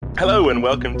Hello and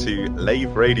welcome to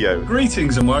Lave Radio.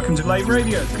 Greetings and welcome to Lave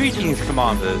Radio. Greetings,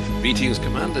 Commanders. Greetings,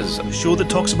 Commanders. A show that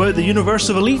talks about the universe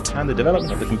of Elite and the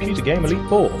development of the computer game Elite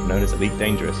 4, known as Elite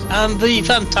Dangerous. And the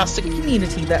fantastic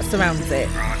community that surrounds it.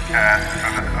 Broadcast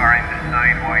from an orange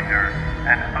Sidewinder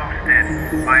and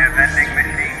hosted by a vending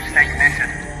machine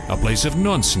technician. A place of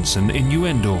nonsense and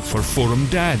innuendo for forum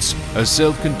dads. A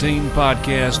self-contained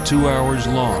podcast 2 hours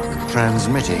long.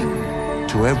 Transmitting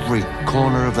to every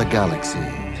corner of the galaxy.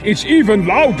 It's even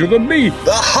louder than me.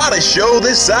 The hottest show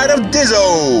this side of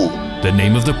Dizzo. The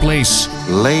name of the place.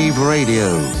 Lave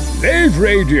Radio. Lave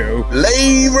Radio.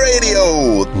 Lave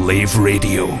Radio. Lave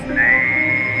Radio. Lave Radio.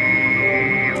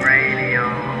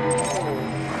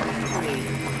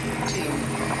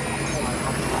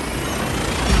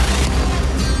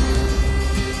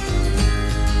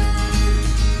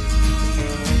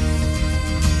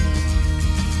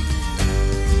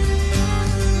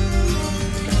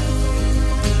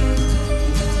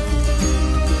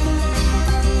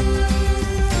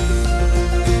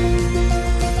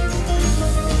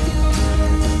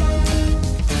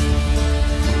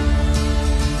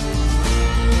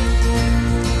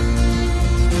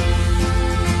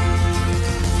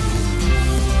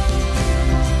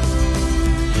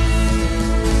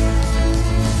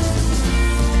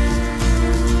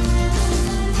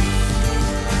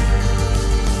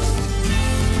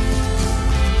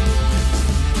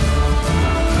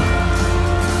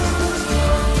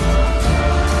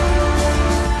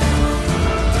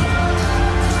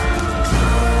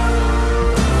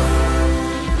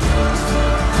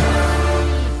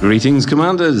 Greetings,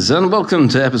 Commanders, and welcome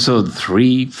to episode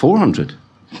 400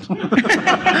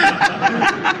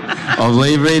 of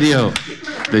Lave Radio,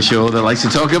 the show that likes to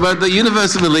talk about the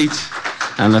universe of Elite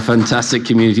and the fantastic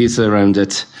communities around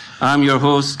it. I'm your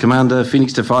host, Commander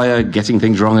Phoenix to Fire, getting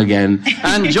things wrong again.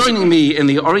 And joining me in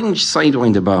the Orange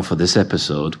Sidewinder bar for this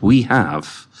episode, we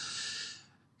have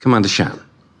Commander Shan.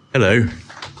 Hello.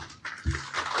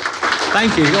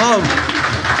 Thank you.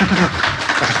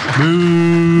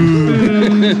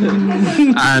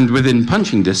 And within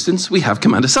punching distance, we have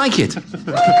Commander Psykit.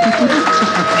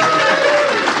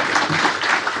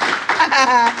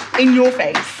 In your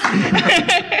face.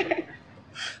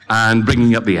 And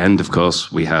bringing up the end, of course,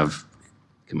 we have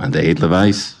Commander Aid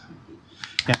Levice.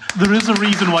 Yeah, there is a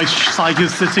reason why Psych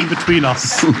is sitting between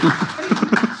us.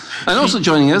 And also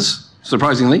joining us,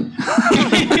 surprisingly,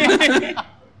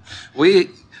 we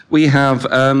have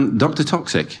Dr.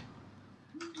 Toxic.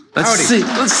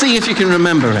 Let's see if you can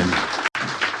remember him.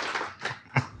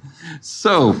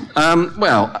 So,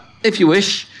 well, if you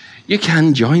wish, you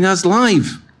can join us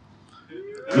live.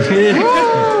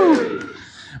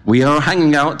 We are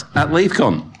hanging out at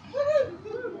LaveCon.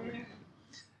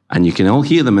 And you can all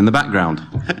hear them in the background.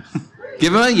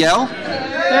 Give them a yell.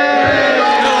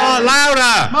 Oh,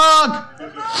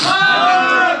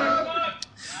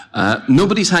 louder!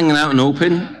 Nobody's hanging out in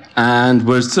open. And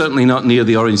we're certainly not near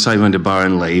the Orange Sidewinder bar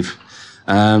in Lave.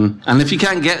 And if you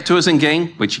can't get to us in game,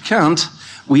 which you can't,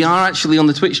 we are actually on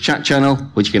the Twitch chat channel,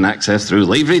 which you can access through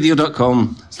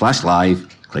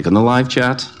laveradio.com/live. Click on the live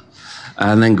chat,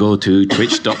 and then go to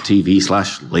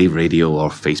twitch.tv/laveradio or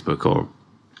Facebook or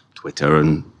Twitter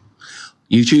and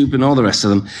YouTube and all the rest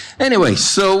of them. Anyway,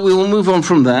 so we will move on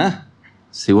from there,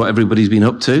 see what everybody's been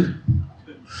up to.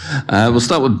 We'll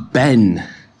start with Ben,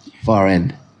 far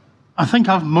end. I think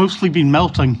I've mostly been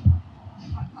melting.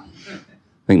 I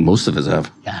think most of us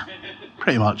have. Yeah,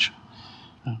 pretty much.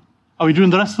 Are we doing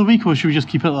the rest of the week, or should we just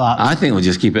keep it at that? I think we'll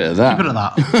just keep it at that. Keep it at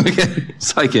that. Okay,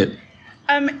 Psykit.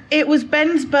 It was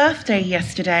Ben's birthday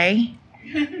yesterday.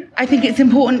 I think it's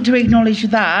important to acknowledge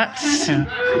that. Yeah.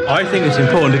 I think it's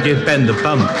important to give Ben the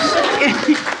bumps.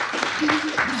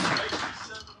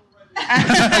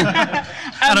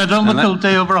 And I don't look a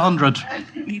day over 100.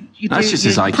 That's just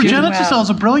his IQ. Progenitor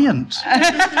cells are brilliant.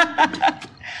 I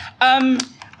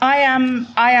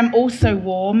am also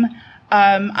warm,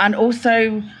 and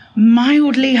also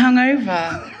mildly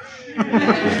hungover.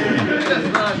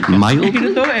 Mildly? Who'd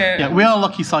have thought it? Yeah, we are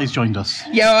lucky Size joined us.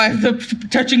 Yeah, I have to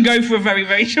touch and go for a very,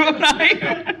 very short night.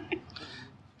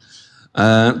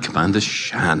 Commander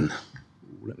Shan.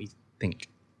 Let me think.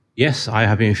 Yes, I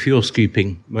have been fuel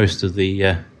scooping most of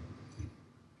the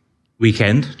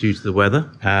weekend due to the weather.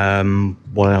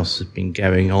 What else has been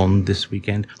going on this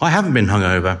weekend? I haven't been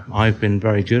hungover. I've been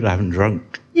very good. I haven't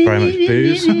drunk very much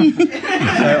booze.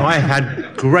 I've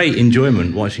had great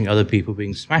enjoyment watching other people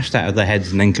being smashed out of their heads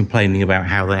and then complaining about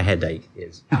how their headache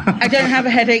is. I don't have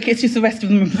a headache. It's just the rest of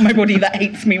my body that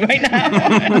hates me right now.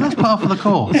 That's part of the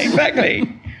course.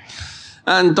 Exactly.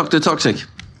 And Dr. Toxic.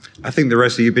 I think the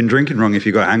rest of you have been drinking wrong if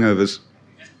you got hangovers.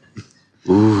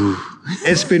 Ooh.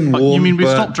 It's been warm. You mean we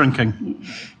stopped drinking?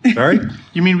 Sorry?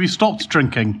 You mean we stopped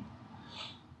drinking?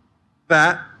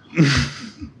 That.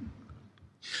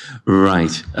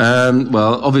 Right.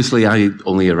 Well, obviously, I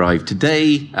only arrived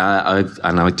today,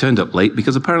 and I turned up late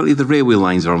because apparently the railway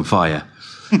lines are on fire.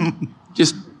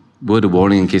 Just word of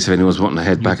warning in case if anyone's wanting to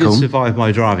head back You did home. survive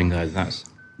my driving, though. That's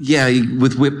Yeah,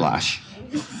 with whiplash.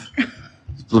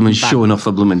 Blooming showing off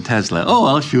the blooming Tesla. Oh,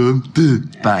 I'll show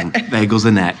him. Bang. There goes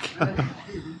the neck.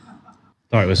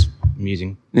 Sorry, it was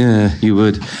amusing. Yeah, you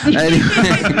would. Anyway,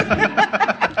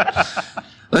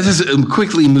 let's just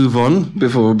quickly move on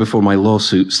before my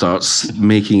lawsuit starts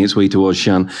making its way towards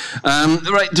Shan.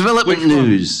 Right, development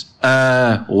news.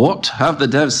 What have the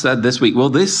devs said this week? Well,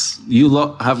 this, you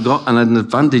lot have got an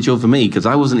advantage over me because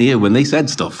I wasn't here when they said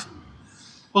stuff.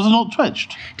 Was it not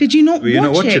twitched? Did you not Were you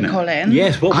not watch watching it, it? Colin?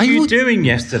 Yes, what were you doing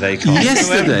yesterday, Colin?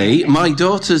 Yesterday, my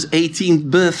daughter's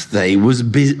 18th birthday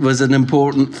was an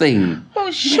important thing. Well,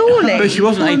 surely. But she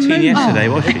wasn't 18 yesterday,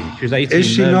 was she? She was 18. Is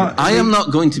she not? I am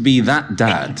not going to be that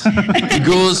dad who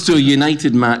goes to a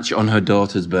United match on her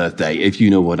daughter's birthday, if you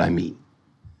know what I mean.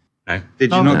 No.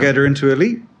 Did you not get her into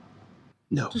Elite?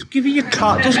 No. Just give her your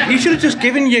card. You should have just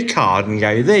given your card and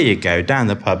go, there you go, down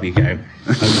the pub you go.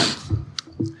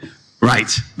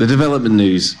 Right, the development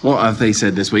news. What have they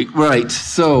said this week? Right,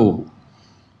 so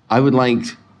I would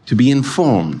like to be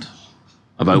informed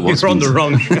about what's You're on the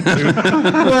wrong show.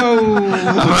 about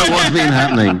what's been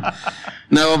happening.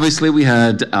 Now, obviously, we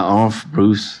had Arf,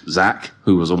 Bruce, Zach,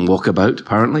 who was on Walkabout,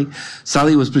 apparently.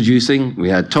 Sally was producing. We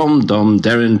had Tom, Dom,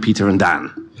 Darren, Peter, and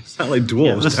Dan. Sound like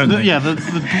dwarves, don't they? Yeah,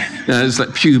 It's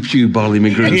like Pew Pew, Barley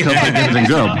McGrew, and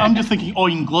Grub. I'm just thinking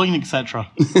oin, gloin, etc.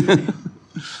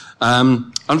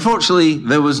 Unfortunately,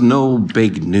 there was no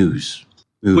big news.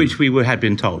 Which we had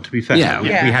been told, to be fair. Yeah. We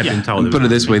had been told. Put it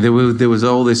this way, there was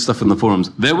all this stuff in the forums.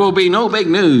 There will be no big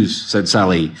news, said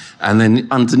Sally. And then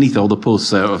underneath all the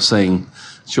posts of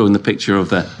showing the picture of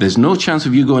there's no chance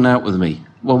of you going out with me.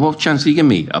 Well, what chance do you give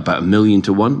me? About 1,000,000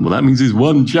 to 1? Well, that means there's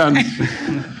one chance.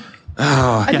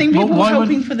 I think people were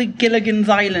hoping for the Gilligan's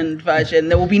Island version.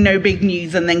 There will be no big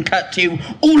news, and then cut to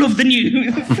all of the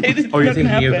news. Or you're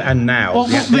thinking of and now? Well,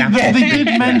 they did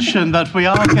mention that we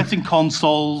are getting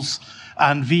consoles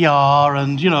and VR,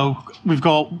 and we've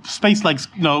got Space Legs.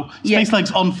 Space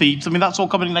Legs on feet. I mean, that's all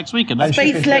coming next week.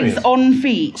 Space Legs on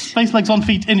feet. Space Legs on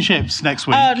feet in ships next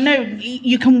week. No,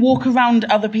 you can walk around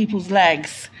other people's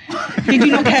legs. Did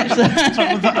you not catch that?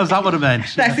 Sorry, is that what it meant?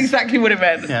 That's exactly what it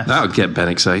meant. Yeah. That would get Ben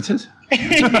excited.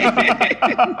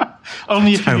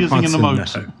 Only if you're using an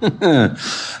emote.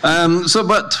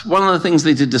 But one of the things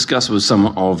they did discuss was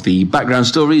some of the background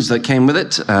stories that came with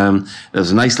it.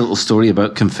 There's a nice little story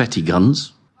about confetti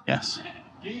guns. Yes.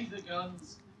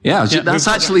 Yeah, that's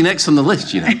actually next on the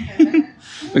list,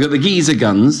 We've got the Giza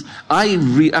guns.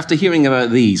 After hearing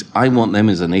about these, I want them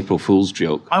as an April Fool's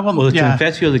joke. The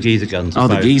confetti or the Giza guns? Oh,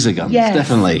 the Giza guns,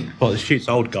 definitely. Well, it shoots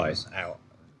old guys out.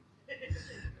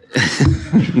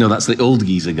 No, that's the old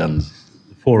Giza guns.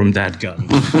 The Forum Dad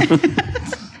guns.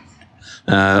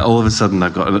 All of a sudden,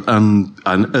 I've got an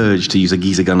urge to use a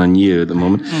Giza gun on you at the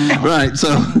moment. Right,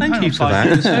 so... Thank you for that.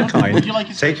 It's so kind.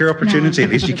 Take your opportunity. At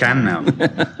least you can now.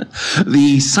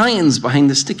 The science behind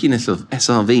the stickiness of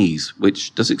SRVs,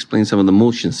 which does explain some of the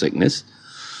motion sickness.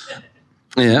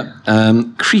 Yeah.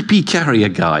 Creepy carrier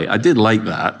guy. I did like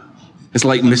that. It's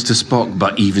like Mr. Spock,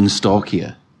 but even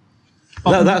stalkier.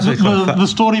 The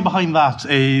story behind that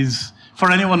is... For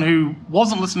anyone who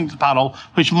wasn't listening to the panel,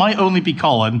 which might only be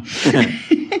Colin,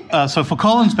 so for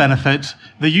Colin's benefit,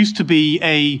 there used to be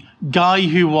a guy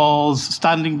who was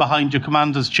standing behind your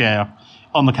commander's chair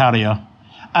on the carrier,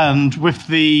 and with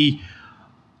the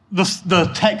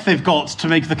tech they've got to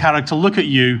make the character look at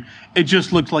you, it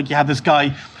just looked like you had this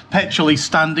guy perpetually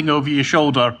standing over your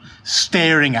shoulder,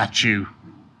 staring at you,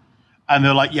 and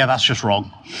they're like, "Yeah, that's just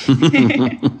wrong,"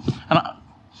 and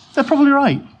they're probably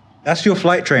right. That's your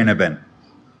flight trainer, Ben.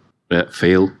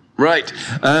 Fail. Right.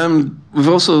 We've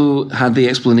also had the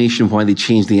explanation why they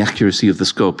changed the accuracy of the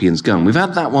Scorpion's gun. We've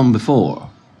had that one before,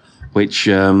 which,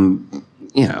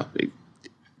 it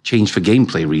changed for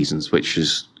gameplay reasons, which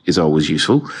is always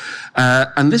useful.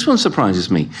 And this one surprises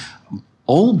me.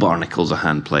 All barnacles are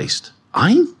hand-placed.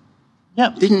 I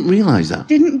didn't realise that.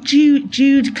 Didn't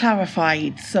Jude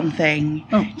clarified something?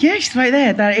 Oh. Yeah, she's right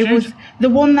there. That it was the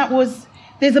one that was...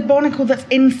 There's a barnacle that's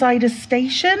inside a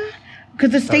station, because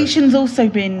the station's also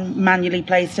been manually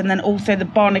placed, and then also the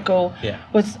barnacle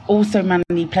was also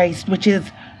manually placed, which is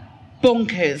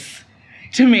bonkers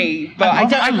to me. But I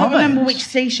can't remember which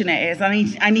station it is.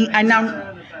 I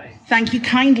now. Thank you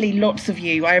kindly, lots of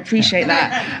you. I appreciate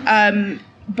that.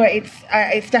 but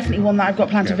it's definitely one that I've got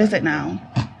planned to visit now.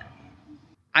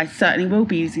 I certainly will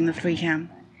be using the 3-cam.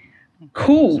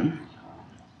 Cool.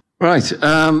 Right.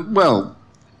 Well,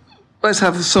 let's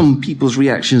have some people's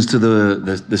reactions to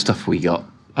the stuff we got.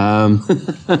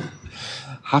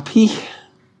 Happy?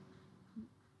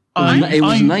 It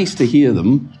was nice to hear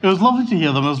them. It was lovely to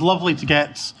hear them. It was lovely to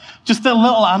get just their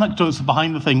little anecdotes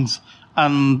behind the things.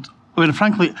 And I mean,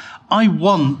 frankly, I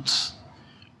want,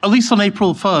 at least on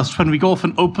April 1st, when we go off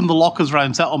and open the lockers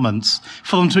around settlements,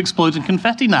 for them to explode in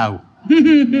confetti now.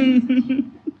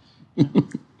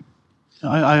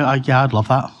 I'd love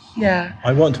that. Yeah.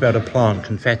 I want to be able to plant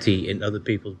confetti in other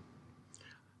people's...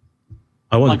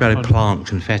 I want to be able to plant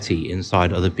confetti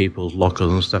inside other people's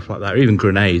lockers and stuff like that, or even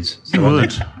grenades. You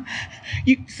would.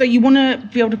 So you want to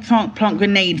be able to plant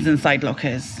grenades inside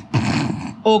lockers?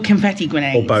 Or confetti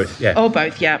grenades? Or both, yeah. Or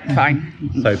both, yeah, fine.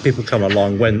 So people come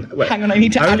along when hang on, I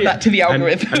need to add that to the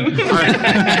algorithm.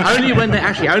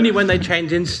 only when they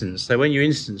change instance. So when you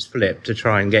instance flip to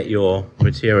try and get your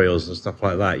materials and stuff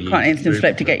like that. You can't instance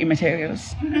flip to get your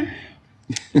materials.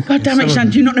 God damn it, Shan,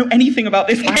 do you not know anything about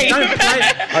this game?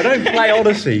 I don't play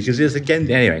Odyssey because it's again...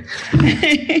 Anyway.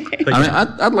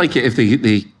 I'd like it if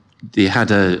they had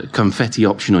a confetti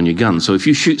option on your gun. So if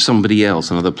you shoot somebody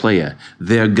else, another player,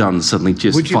 their gun suddenly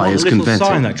just fires confetti. Would you want a little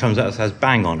sign that comes out that says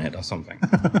bang on it or something?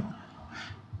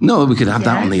 No, we could have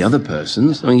that on the other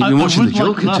person's. I mean, you've been watching The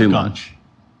Joker too much.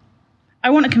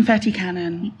 I want a confetti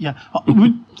cannon. Yeah.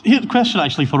 Here's a question,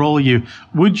 actually, for all of you.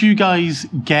 Would you guys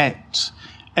get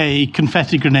a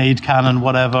confetti grenade cannon,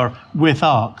 whatever, with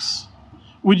arcs?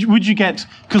 Would you get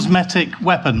cosmetic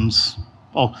weapons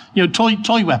or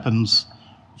toy weapons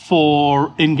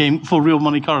for in-game, for real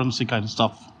money currency kind of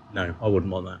stuff? No, I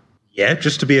wouldn't want that. Yeah,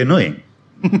 just to be annoying.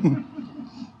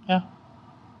 Yeah.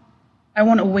 I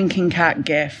want a winking cat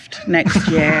gift next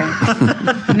year.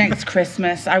 Next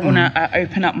Christmas, I want to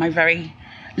open up my very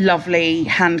lovely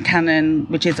hand cannon,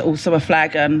 which is also a flare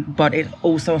gun, but it's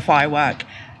also a firework,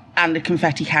 and a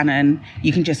confetti cannon.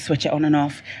 You can just switch it on and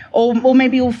off. Or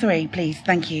maybe all three, please.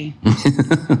 Thank you.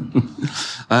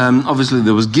 Obviously,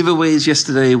 there was giveaways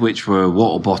yesterday, which were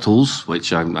water bottles,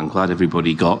 which I'm glad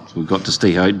everybody got. We got to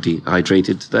stay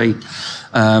hydrated today.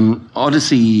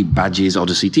 Odyssey badges,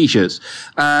 Odyssey T-shirts.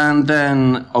 And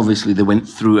then, obviously, they went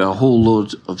through a whole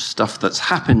load of stuff that's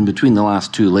happened between the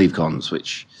last two LaveCons,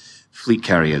 which fleet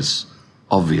carriers,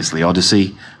 obviously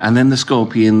Odyssey, and then the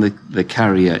Scorpion, the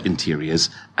carrier interiors,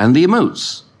 and the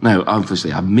emotes. Now,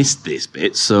 obviously, I missed this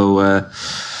bit, so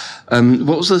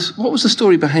what was the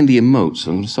story behind the emotes?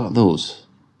 I'm going to start those.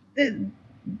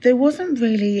 There wasn't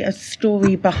really a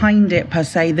story behind it, per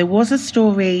se. There was a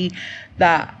story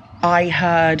that I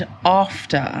heard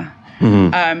after,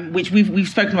 which we've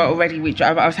spoken about already, which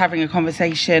I was having a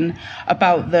conversation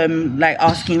about them, like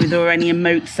asking if there were any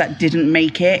emotes that didn't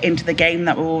make it into the game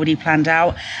that were already planned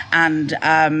out. And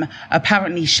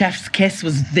apparently Chef's Kiss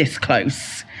was this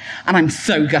close. And I'm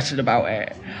so gutted about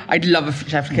it. I'd love a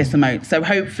Chef's Kiss emote. So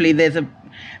hopefully there's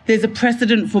a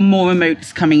precedent for more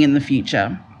emotes coming in the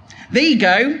future. There you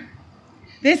go.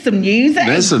 There's some news.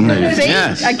 There's some news, See?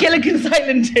 yes. Gilligan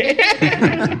Silent here.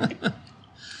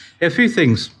 A few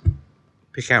things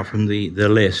pick out from the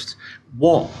list.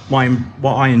 What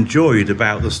I enjoyed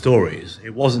about the stories,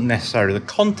 it wasn't necessarily the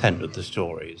content of the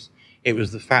stories. It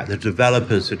was the fact that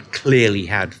developers had clearly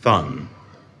had fun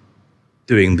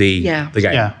doing the game.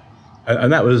 Yeah.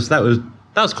 And that was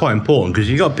quite important, because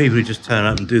you got people who just turn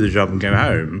up and do the job and go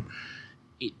home.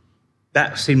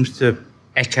 That seems to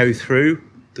echo through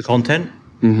the content,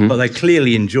 but they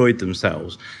clearly enjoyed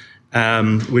themselves.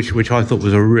 Which I thought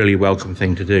was a really welcome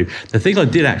thing to do. The thing I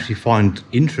did actually find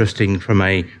interesting from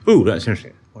that's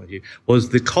interesting point of view, was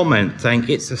the comment saying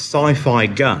it's a sci-fi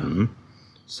gun,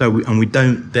 we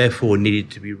don't therefore need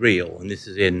it to be real. And this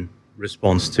is in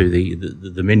response to the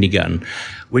minigun,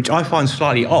 which I find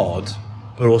slightly odd,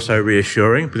 but also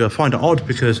reassuring. Because I find it odd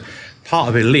because part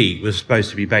of Elite was supposed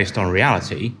to be based on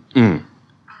reality,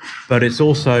 but it's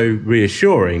also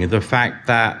reassuring the fact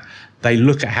that they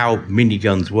look at how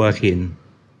miniguns work in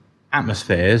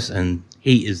atmospheres, and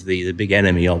heat is the big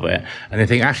enemy of it. And they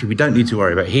think, actually, we don't need to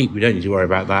worry about heat. We don't need to worry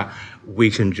about that. We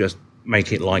can just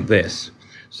make it like this.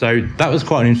 So that was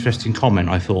quite an interesting comment.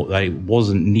 I thought that it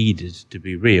wasn't needed to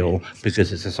be real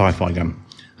because it's a sci-fi gun.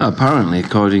 Apparently,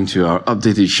 according to our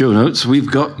updated show notes, you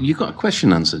got a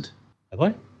question answered. Have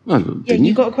I? Well, Yeah,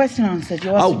 you got a question answered.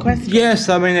 You asked a question. Yes,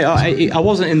 I mean, I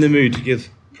wasn't in the mood to give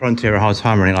Frontier a hard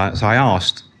time or anything like that, so I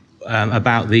asked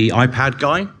about the iPad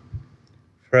guy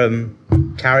from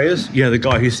Carriers. You know, the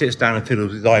guy who sits down and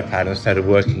fiddles with his iPad instead of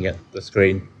working at the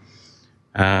screen.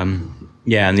 And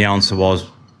the answer was,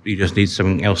 he just needs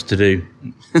something else to do.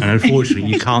 And unfortunately,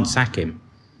 you can't sack him.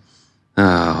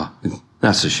 Oh,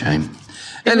 that's a shame.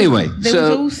 Anyway, there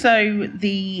was also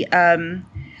the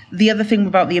other thing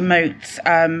about the emotes.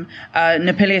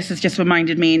 Nepilius has just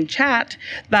reminded me in chat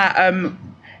that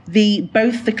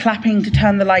both the clapping to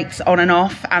turn the lights on and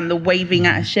off and the waving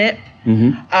at a ship,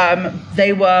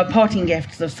 they were parting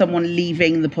gifts of someone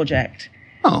leaving the project.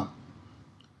 Oh.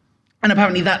 And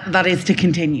apparently that is to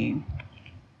continue.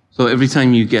 So every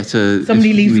time you get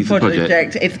somebody leaves the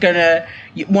project, it's gonna,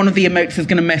 one of the emotes is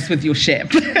gonna mess with your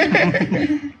ship.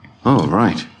 Oh,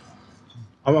 right.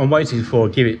 I'm waiting for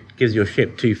gives your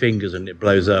ship 2 fingers and it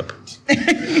blows up. I'm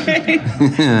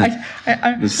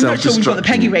not sure we've got the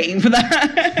Peggy rating for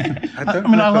that. I don't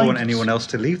know if I want anyone else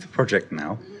to leave the project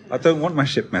now. I don't want my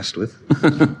ship messed with.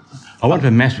 I want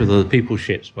to mess with other people's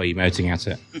ships by emoting at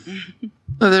it.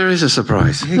 Oh, there is a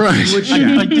surprise. Right.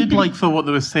 I did like what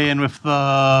they were saying with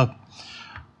the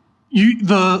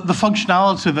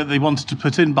functionality that they wanted to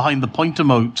put in behind the point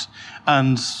emote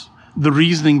and the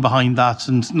reasoning behind that,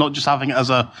 and not just having it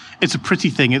as it's a pretty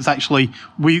thing. It's actually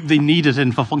they need it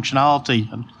in for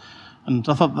functionality, and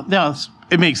I thought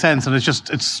it makes sense, and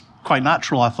it's quite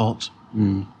natural. I thought.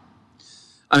 Mm.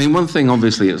 I mean, one thing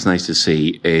obviously it's nice to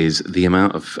see is the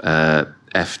amount of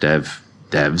FDev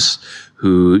devs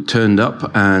who turned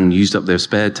up and used up their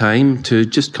spare time to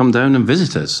just come down and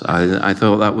visit us. I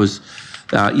thought that was,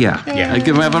 I'd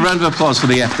give them a round of applause for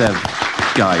the FDev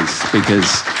guys,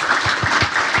 because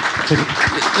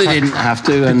they didn't have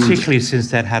to. Particularly since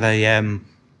they'd had a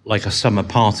summer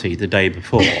party the day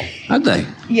before. Had they?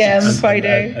 Yeah, on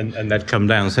Friday. And they'd come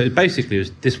down. So basically,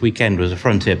 this weekend was a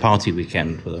Frontier party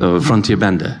weekend for them. Oh, a Frontier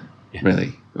bender? Yeah.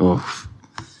 Really? Oh.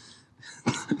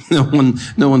 No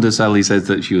wonder Sally said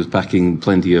that she was packing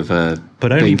plenty of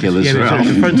painkillers. Yeah, it was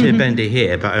a Frontier bender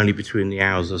here, but only between the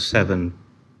hours of 7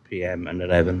 p.m. and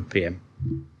 11 p.m.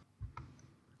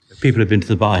 People who've been to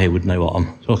the bar here would know what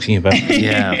I'm talking about.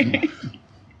 Yeah.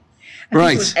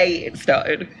 Right. It was 8 it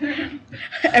started.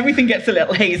 Everything gets a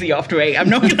little hazy after 8, I'm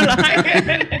not going to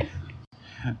lie.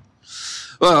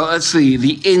 Well, let's see.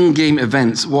 The in-game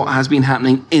events. What has been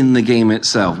happening in the game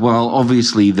itself? Well,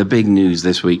 obviously, the big news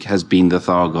this week has been the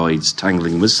Thargoids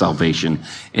tangling with Salvation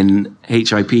in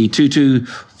HIP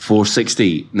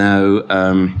 22460. Now,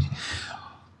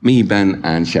 me, Ben,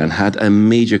 and Shan had a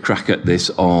major crack at this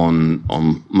on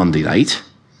Monday night.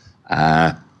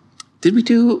 Did we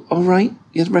do all right,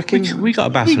 you reckon? We got a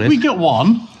Basilisk. We got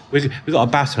one. We got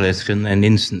a Basilisk and then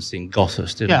Instancing got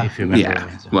us, didn't we, if you remember?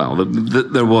 Yeah, well,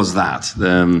 there was that.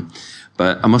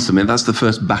 But I must admit, that's the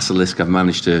first Basilisk I've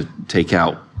managed to take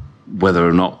out, whether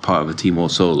or not part of a team or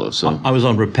solo. So I was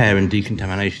on repair and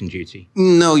decontamination duty.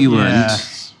 No, you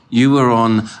weren't. You were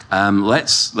on,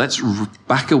 let's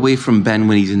back away from Ben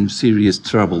when he's in serious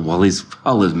trouble while his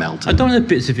hull is melting. I don't know the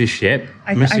bits of his ship.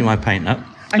 I'm messing my paint up.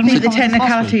 I think the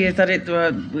technicality is that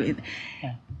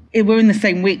we're in the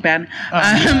same week, Ben.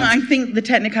 I think the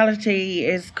technicality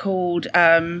is called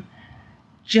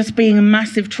just being a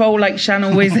massive troll like Shan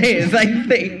always is, I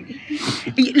think.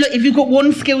 Look, if you've got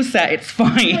one skill set, it's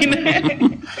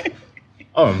fine.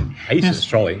 Ace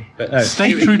trolling. But no.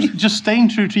 Just staying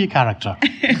true to your character.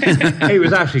 It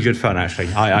was actually good fun,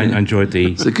 actually. I enjoyed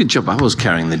the... It's a good job I was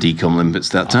carrying the decom limpets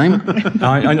that time.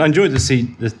 I enjoyed the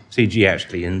CG,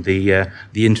 actually, and the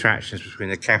interactions between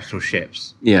the capital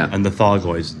ships and the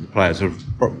Thargoids and the players were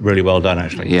really well done,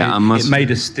 actually. Yeah,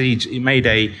 it made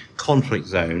a conflict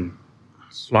zone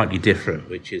slightly different,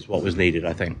 which is what was needed,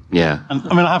 I think. Yeah. And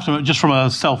I mean, I have to, just from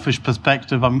a selfish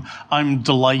perspective, I'm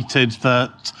delighted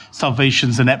that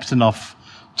Salvation's inept enough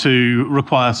to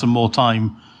require some more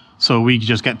time, so we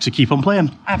just get to keep on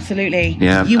playing. Absolutely.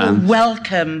 Yeah, you were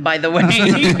welcome, by the way.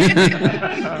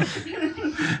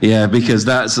 Yeah, because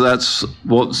that's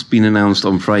what's been announced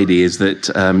on Friday, is that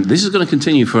this is going to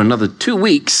continue for another 2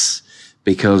 weeks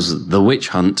because the Witch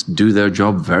Hunt do their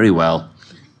job very well.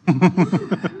 Have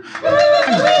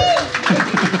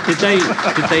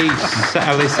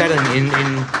they said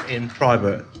in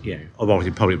private,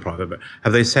 obviously public private, but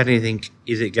have they said anything?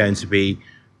 Is it going to be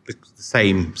the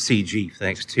same CG for the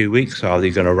next 2 weeks? Or are they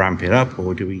going to ramp it up,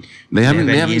 or do we? They haven't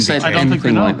said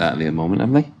anything like that at the moment,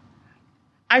 have they?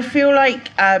 I feel like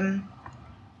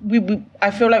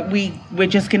we're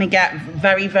just going to get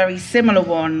very, very similar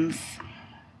ones,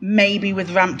 maybe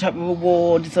with ramped up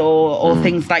rewards or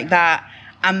things like that.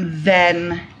 And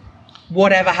then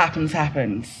whatever happens.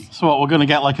 So what, we're going to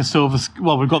get like a silver...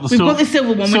 Well, we've got the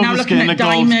silver one. We're now looking at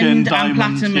diamond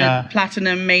and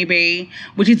platinum maybe,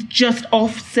 which is just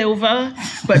off silver,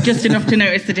 but just enough to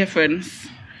notice the difference.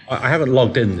 I haven't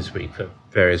logged in this week for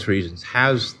various reasons.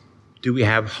 Do we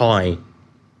have high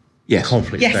Yes.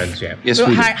 conflict Yes. zones, yeah. Yes, We've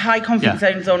we got do. high conflict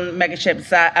zones on mega ships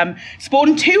that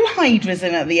spawn 2 Hydras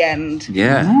in at the end.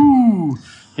 Yeah. Ooh.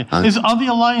 Yeah. Are the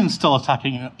Alliance still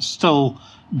still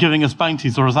giving us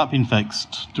bounties, or has that been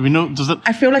fixed? Do we know? Does it?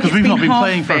 I feel like because it's we've not been been half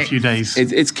playing for a fixed. few days.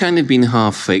 It's kind of been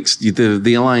half fixed.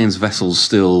 The Alliance vessels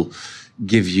still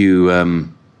give you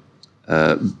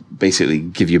basically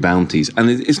give you bounties, and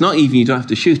it's not even you don't have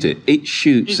to shoot it. It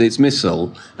shoots its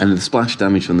missile, and the splash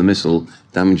damage from the missile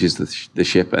damages the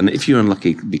ship. And if you're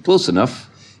unlucky to be close enough,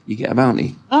 you get a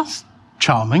bounty. That's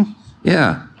charming.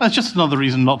 Yeah, That's just another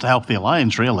reason not to help the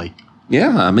Alliance, really.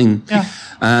 yeah. I mean, Yeah.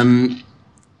 can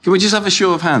we just have a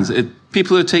show of hands?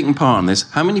 People who are taking part in this.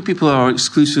 How many people are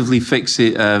exclusively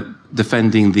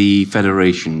defending the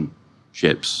Federation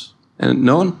ships?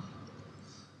 No one.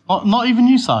 Not even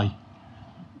you, Si.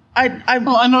 I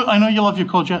know you love your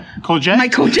Courgette. My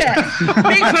Courgette.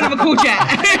 Big fan of a Courgette.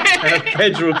 A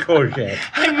federal Courgette.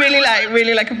 I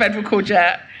really like a federal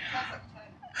Courgette.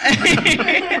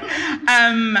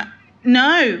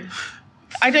 No,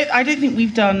 I don't think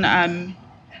we've done.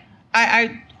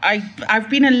 I've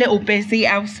been a little busy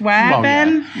elsewhere, Well,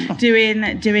 Ben,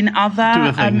 yeah. doing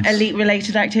other things. elite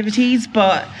related activities,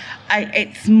 but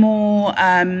it's more.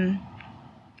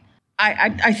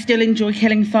 I still enjoy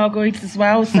killing Thargoids as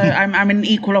well, so I'm an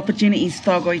equal opportunities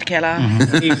Thargoid killer.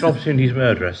 Equal opportunities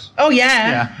murderess. Oh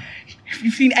yeah. If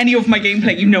you've seen any of my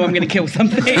gameplay, you know I'm going to kill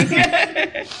something.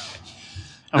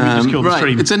 And we just killed the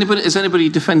stream. Is anybody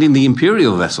defending the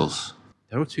Imperial vessels?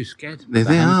 They're all too scared.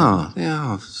 They are. They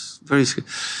are very scared.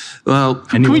 Well,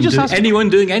 anyone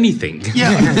doing anything?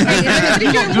 Yeah.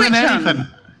 Anybody doing witch hunt? anything.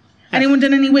 Anyone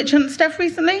done any witch hunt stuff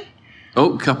recently?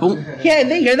 Oh, couple. Yeah,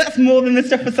 there you go. That's more than the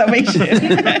stuff for Salvation.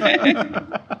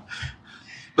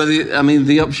 But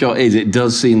the upshot is, it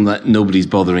does seem that nobody's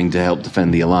bothering to help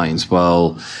defend the Alliance.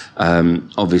 Well,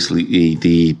 obviously,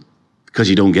 because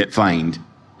you don't get fined,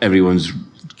 everyone's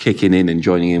kicking in and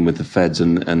joining in with the feds,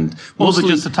 and Also mostly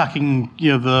just attacking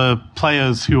the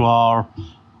players who are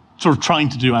sort of trying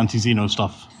to do anti-Xeno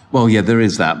stuff. Well, yeah, there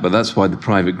is that, but that's why the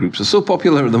private groups are so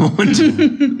popular at the moment.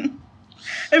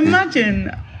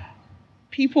 Imagine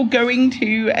people going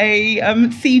to a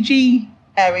CG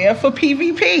area for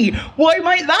PvP. Why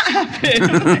might that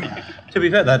happen? To be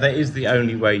fair, that is the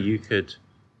only way you could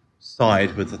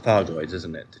side with the Thargoids,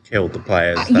 isn't it? To kill the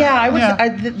players.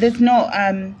 There's not.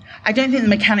 I don't think the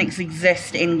mechanics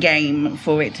exist in game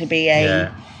for it to be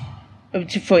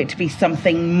for it to be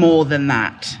something more than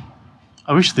that.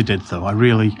 I wish they did, though. I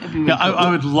really. I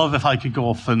would love if I could go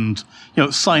off and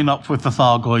sign up with the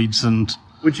Thargoids and.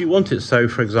 Would you want it so,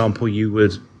 for example, you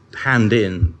would hand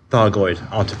in Thargoid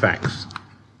artifacts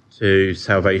to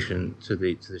Salvation, to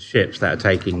the ships that are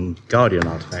taking Guardian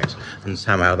artifacts, and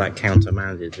somehow that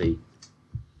countermanded the...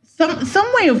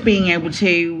 Some way of being able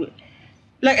to...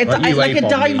 Like a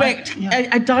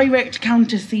direct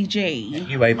counter CG.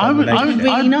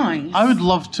 Really nice. I would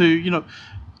love to,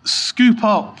 scoop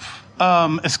up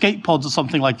escape pods or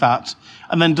something like that,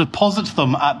 and then deposit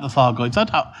them at the Thargoids.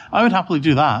 I would happily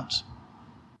do that.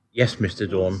 Yes, Mr.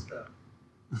 Dawn.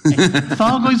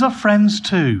 Thargoids are friends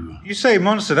too. You say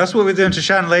monster. That's what we're doing to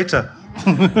Shan later.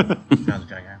 I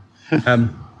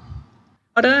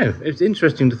don't know. It's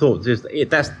interesting to thought. If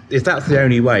that's the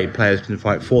only way players can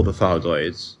fight for the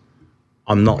Thargoids,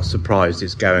 I'm not surprised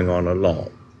it's going on a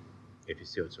lot. If you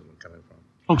see where I'm coming from.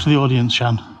 Talk to the audience,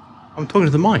 Shan. I'm talking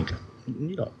to the mic.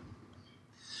 You got.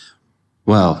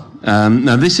 Well,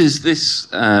 now this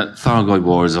Thargoid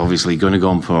War is obviously going to go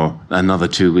on for another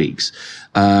 2 weeks.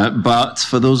 But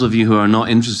for those of you who are not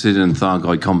interested in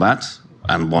Thargoid combat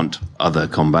and want other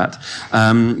combat,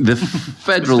 the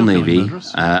Federal Navy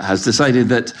has decided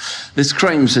that this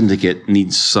crime syndicate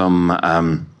needs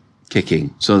some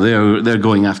kicking. So they're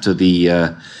going after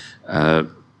the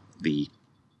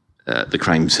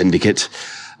crime syndicate.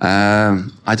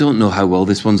 I don't know how well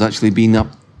this one's actually been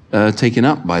taken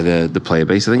up by the player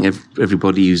base. I think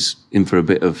everybody who's in for a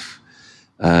bit of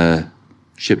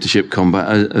ship-to-ship combat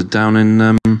are down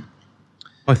in...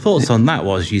 My thoughts on that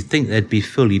was you'd think they'd be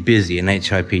fully busy in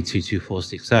HIP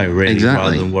 22460, really, Exactly.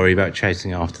 rather than worry about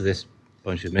chasing after this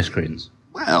bunch of miscreants.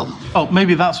 Well... Oh,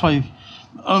 maybe that's why...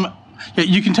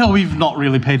 you can tell we've not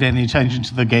really paid any attention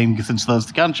to the game since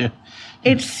Thursday, can't you?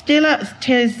 It's still at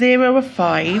tier 0 of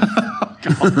 5,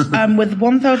 with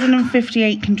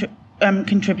 1,058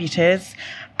 contributors,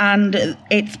 and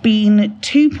it's been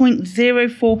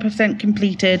 2.04%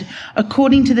 completed,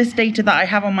 according to this data that I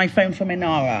have on my phone from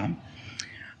Inara.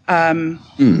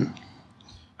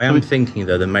 I am thinking,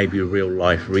 though, there may be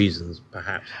real-life reasons,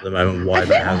 perhaps, at the moment why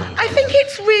that hasn't. I think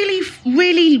it's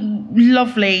really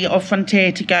lovely of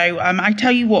Frontier to go. I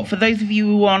tell you what, for those of you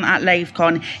who aren't at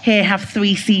LaveCon, here have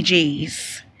 3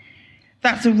 CGs.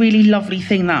 That's a really lovely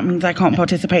thing. That means I can't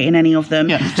participate in any of them.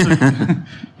 Yeah,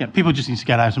 so, people just need to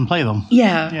get out and play them.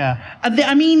 Yeah.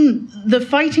 I mean, the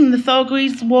Fighting the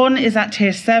Thargoids one is at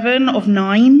tier 7 of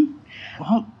 9.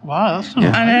 Wow, that's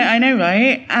I know,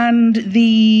 right? And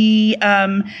the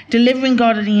delivering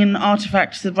Guardian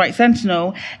artifacts to the Bright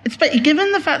Sentinel,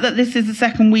 given the fact that this is the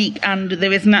second week and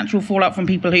there is natural fallout from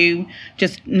people who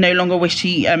just no longer wish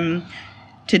to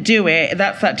do it,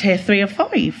 that's at tier 3 of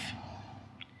 5.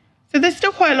 So there's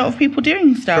still quite a lot of people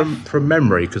doing stuff. From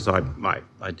memory, because I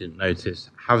didn't notice,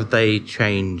 have they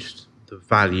changed the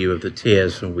value of the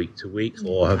tiers from week to week,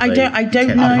 or have I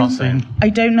don't know. I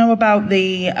don't know about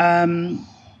the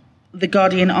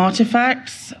Guardian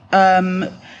artifacts,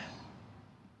 but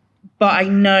I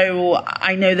know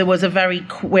there was a very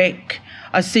quick.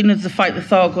 As soon as the Fight the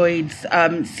Thargoids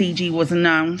CG was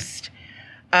announced,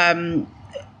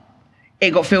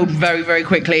 it got filled very, very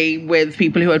quickly with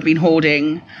people who had been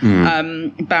hoarding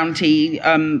bounty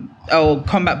or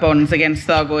combat bonds against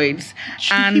Thargoids,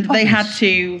 and they had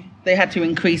to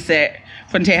increase it.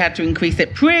 Frontier had to increase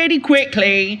it pretty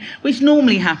quickly, which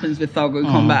normally happens with Thargoid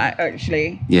combat,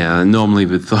 actually. Yeah, normally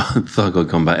with Thargoid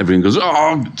combat, everyone goes,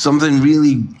 "Oh, something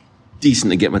really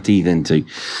decent to get my teeth into."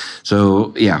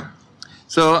 So yeah,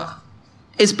 so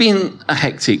it's been a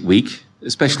hectic week,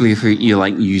 especially if you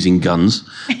like using guns.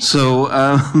 So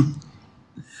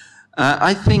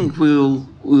I think we'll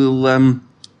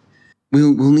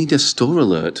need a store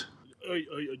alert.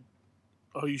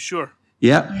 Are you sure?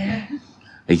 Yeah.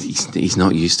 He's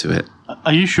not used to it.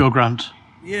 Are you sure, Grant?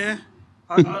 Yeah.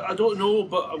 I don't know,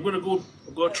 but I'm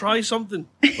gonna try something.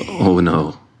 Oh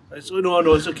no.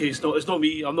 No, it's okay. It's not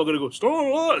me. I'm not gonna go store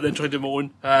alert and then try to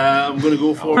moan. I'm gonna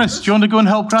go for. Chris, do you want to go and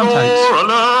help Grant out?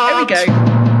 Here we go.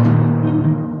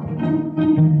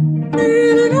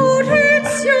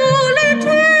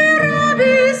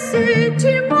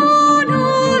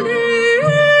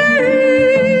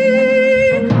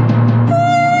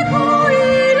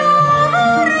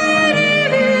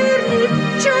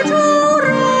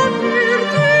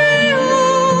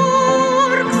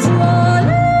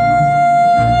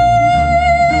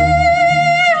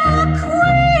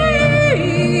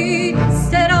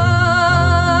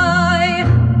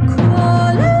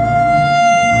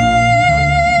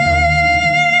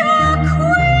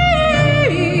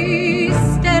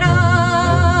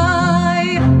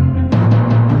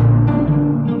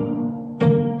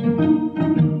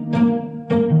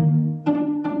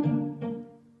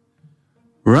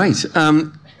 Right.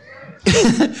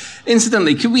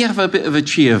 Incidentally, could we have a bit of a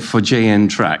cheer for JN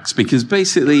Tracks? Because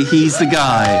basically, he's the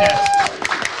guy.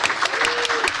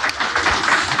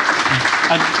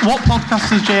 And what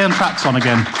podcast is JN Tracks on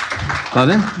again?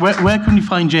 Pardon? Where can you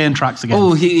find JN Tracks again?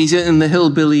 Oh, he's in the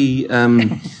Hillbilly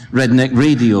Redneck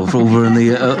Radio over on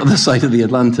the other side of the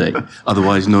Atlantic,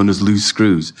 otherwise known as Loose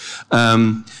Screws.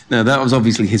 Now, that was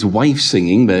obviously his wife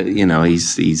singing, but, you know,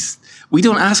 he's we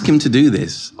don't ask him to do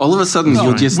this. All of a sudden,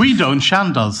 you'll just... We don't,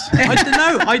 Shan does. I don't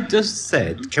know. I just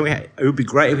said, it would be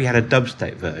great if we had a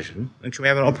dubstep version, and can we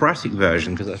have an operatic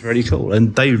version, because that's really cool.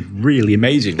 And they really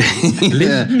amazingly,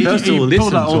 first of all,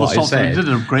 listened to what I said, did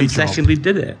a great and job. secondly,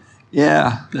 did it.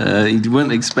 Yeah, you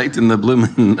weren't expecting the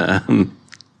blooming...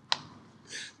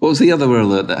 what was the other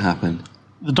alert that happened?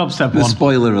 The dubstep The one.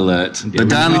 spoiler alert.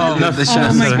 The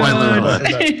Shan spoiler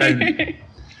alert.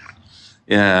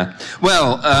 Yeah.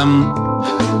 Well,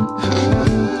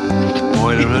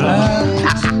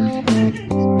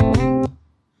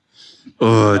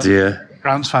 oh dear.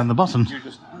 Grant's found the button.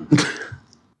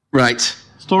 Right.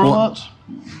 Store alert?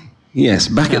 Yes,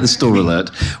 back at the store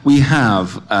alert. We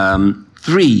have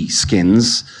 3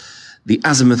 skins. The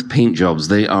Azimuth paint jobs.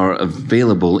 They are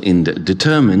available in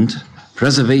Determined,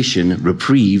 Preservation,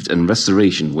 Reprieved, and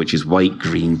Restoration, which is white,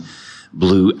 green,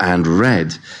 blue, and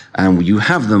red. And you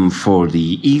have them for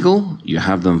the Eagle, you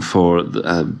have them for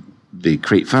the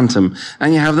Crate Phantom,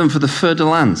 and you have them for the Fer de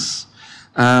Lance.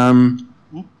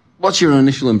 What's your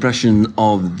initial impression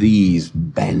of these,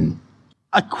 Ben?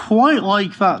 I quite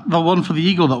like the one for the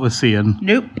Eagle that we're seeing.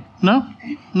 Nope. No?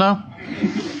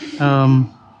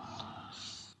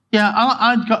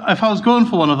 Yeah, if I was going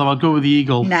for one of them, I'd go with the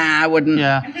Eagle. Nah, I wouldn't.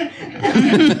 Yeah.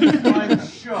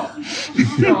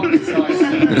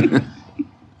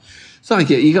 Sorry,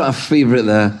 Kit, you got a favourite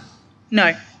there?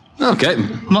 No. Okay.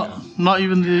 Not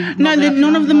even the...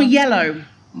 None of them are yellow.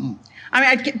 I mean,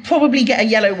 I'd probably get a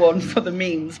yellow one for the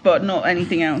memes, but not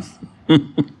anything else. What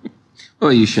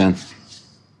are you, Shan?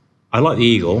 I like the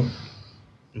eagle.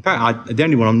 In fact, the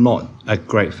only one I'm not a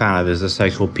great fan of is the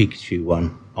so-called Pikachu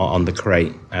one on the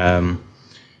crate.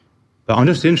 But I'm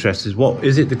just interested, what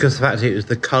is it because the fact it was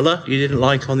the colour you didn't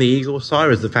like on the eagle side,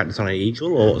 or is the fact it's on an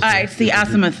eagle? Or it's the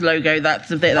Azimuth logo, that's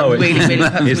the bit that really puts me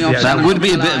off. That would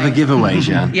be a bit of a giveaway,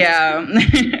 Jan. Yeah.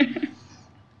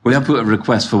 We have put a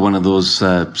request for one of those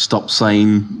stop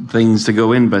sign things to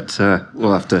go in, but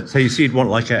we'll have to... So you'd want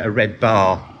like a red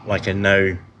bar, like a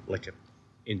no, like a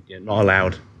not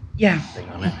allowed thing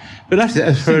on it. But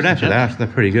that's for an effort, they're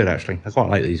pretty good, actually. I quite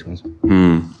like these ones.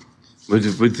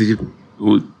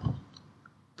 With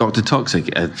Dr. Toxic,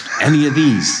 any of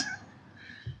these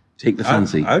take the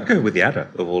fancy? I'd go with the adder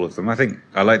of all of them. I think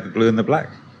I like the blue and the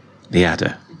black. The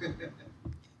adder.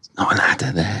 It's not an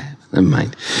adder there. Never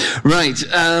mind. Right.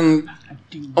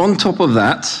 On top of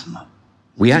that,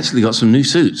 we actually got some new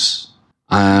suits,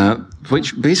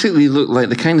 which basically look like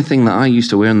the kind of thing that I used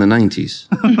to wear in the 90s.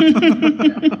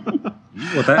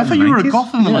 I thought you were a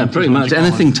goth in the 90s. Yeah, pretty much.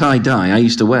 Anything tie-dye I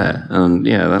used to wear. And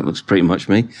yeah, that looks pretty much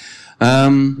me.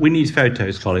 We need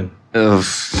photos, Colin.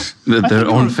 They're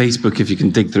on Facebook if you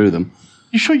can dig through them.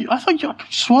 You sure? I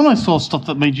sworn I saw stuff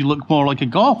that made you look more like a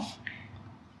goth.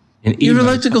 You're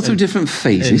allowed to go through different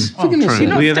phases.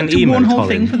 We have an emo, one whole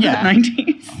thing for the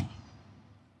 90s.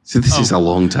 So this is a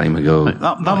long time ago.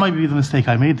 That might be the mistake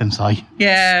I made then, Si.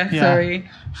 Yeah, sorry.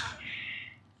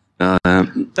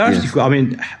 I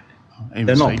mean,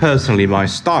 they're not personally my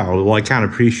style. What I can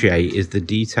appreciate is the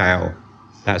detail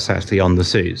that's actually on the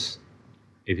suits.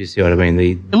 If you see what I mean.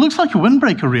 It looks like a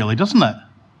windbreaker, really, doesn't it?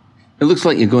 It looks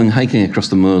like you're going hiking across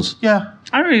the moors. Yeah.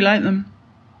 I really like them.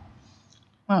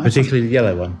 Particularly the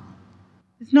yellow one.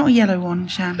 It's not a yellow one,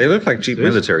 Shan. They look like cheap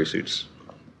military suits.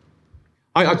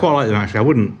 I quite like them, actually. I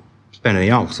wouldn't spend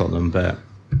any arcs on them, but...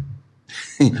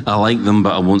 I like them,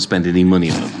 but I won't spend any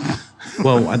money on them.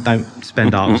 Well, I don't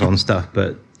spend arcs on stuff,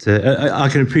 but I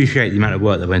can appreciate the amount of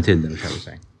work that went in them, shall we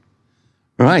say.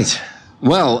 Right.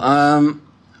 Well,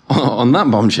 on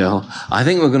that bombshell, I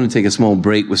think we're going to take a small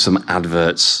break with some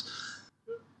adverts.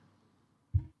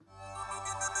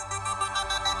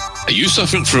 Are you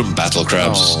suffering from battle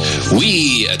cramps?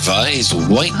 We advise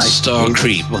White Star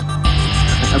Cream.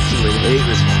 Absolutely hate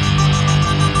this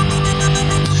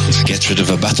one. Gets rid of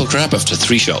a battle cramp after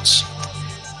 3 shots.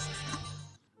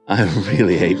 I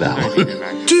really hate that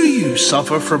one. Do you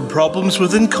suffer from problems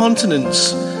with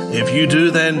incontinence? If you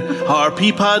do, then our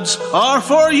pee pads are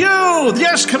for you!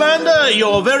 Yes, Commander,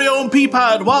 your very own pee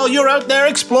pad while you're out there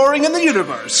exploring in the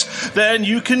universe. Then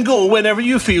you can go whenever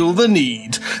you feel the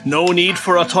need. No need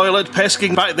for a toilet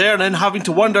pesking back there and then having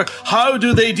to wonder, how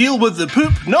do they deal with the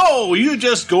poop? No, you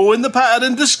just go in the pad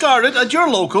and discard it at your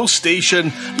local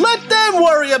station. Let them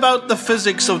worry about the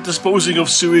physics of disposing of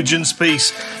sewage in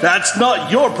space. That's not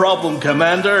your problem,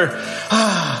 Commander.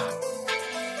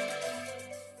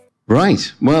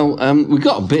 Right. Well, we've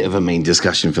got a bit of a main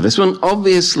discussion for this one.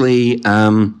 Obviously,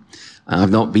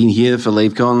 I've not been here for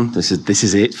LaveCon. This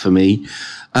is it for me.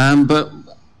 But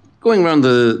going around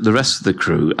the rest of the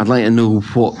crew, I'd like to know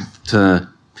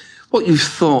what you've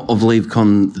thought of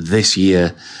LaveCon this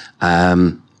year.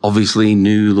 Obviously,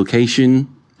 new location,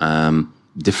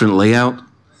 different layout.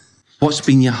 What's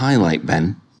been your highlight,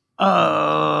 Ben?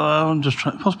 I'm just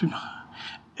trying. Possibly,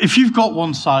 if you've got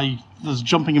one side that's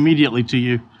jumping immediately to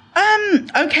you.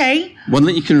 Okay. One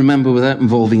that you can remember without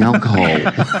involving alcohol.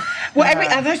 Well,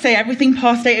 as I say, everything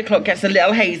past 8 o'clock gets a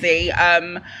little hazy.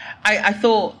 I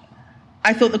thought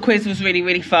the quiz was really,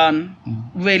 really fun.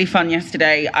 Really fun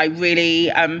yesterday. I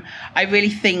really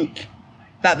think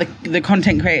that the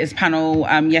content creators panel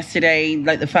yesterday,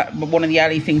 like one of the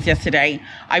early things yesterday,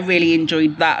 I really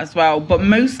enjoyed that as well. But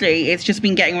mostly, it's just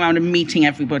been getting around and meeting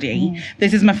everybody.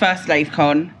 This is my first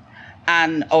LaveCon,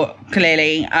 and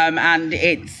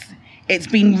it's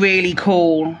been really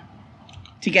cool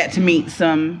to get to meet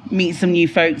some new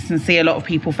folks and see a lot of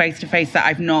people face to face that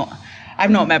I've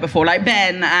not met before, like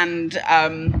Ben and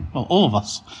well, all of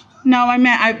us. No, I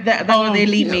met the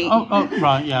elite meet. Oh,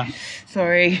 right, yeah.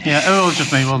 Sorry. Yeah, it was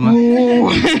just me, wasn't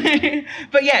it?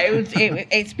 But yeah,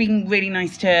 it's been really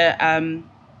nice to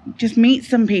just meet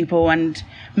some people and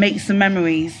make some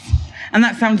memories. And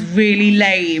that sounds really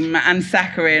lame and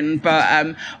saccharine,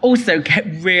 but also get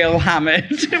real hammered.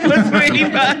 It was really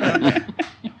fun.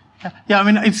 Yeah, I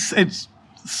mean, it's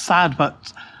sad,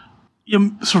 but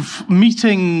you're sort of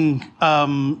meeting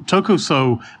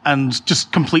Tokoso and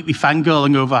just completely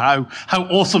fangirling over how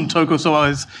awesome Tokoso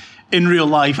is in real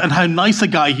life and how nice a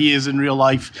guy he is in real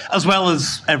life, as well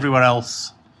as everywhere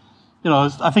else. You know,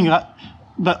 I think that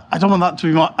I don't want that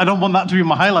to be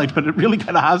my highlight, but it really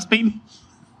kind of has been.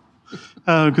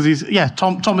 Because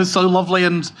Tom is so lovely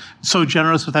and so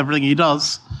generous with everything he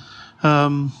does.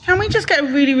 Can we just get a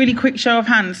really, really quick show of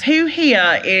hands? Who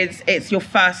here it's your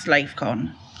first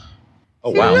LaveCon?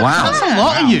 Oh, wow. That's a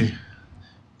lot of you.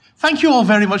 Thank you all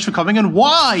very much for coming, and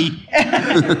why?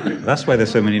 That's why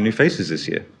there's so many new faces this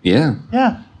year. Yeah.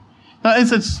 Yeah.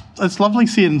 It's lovely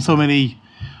seeing so many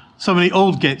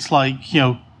old gits like,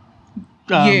 you.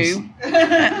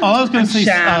 I was going to say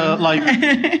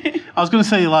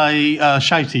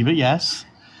Shouty, but yes.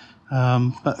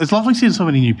 But it's lovely seeing so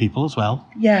many new people as well.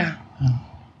 Yeah.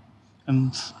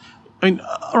 And I mean,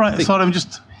 all right. So I'm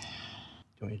just.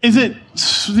 Is it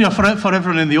for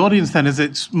everyone in the audience? Then is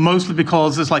it mostly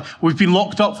because it's like we've been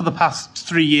locked up for the past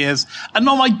 3 years, and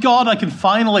oh my god, I can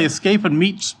finally escape and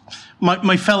meet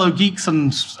my fellow geeks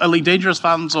and Elite Dangerous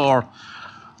fans, or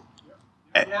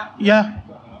yeah.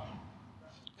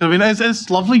 I mean, it's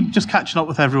lovely just catching up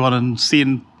with everyone and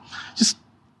seeing, just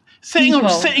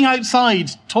sitting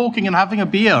outside, talking and having a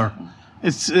beer.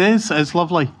 It's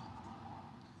lovely.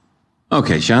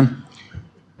 Okay, Shan.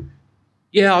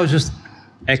 Yeah, I was just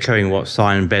echoing what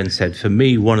Simon and Ben said. For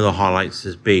me, one of the highlights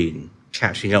has been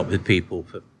catching up with people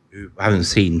who I haven't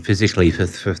seen physically for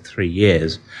 3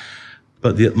 years.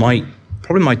 But my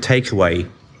takeaway,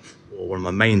 or one of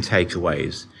my main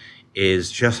takeaways,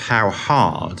 is just how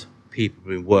hard people have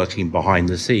been working behind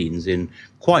the scenes in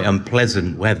quite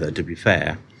unpleasant weather, to be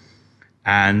fair.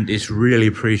 And it's really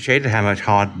appreciated how much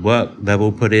hard work they've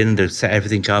all put in to set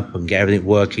everything up and get everything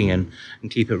working and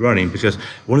keep it running. Because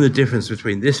one of the differences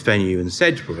between this venue and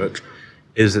Sedgebrook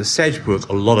is that Sedgebrook,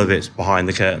 a lot of it's behind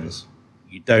the curtains.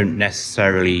 You don't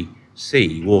necessarily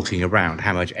see walking around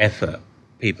how much effort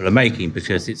people are making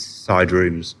because it's side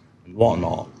rooms and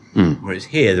whatnot. Whereas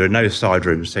here, there are no side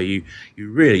rooms, so you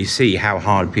really see how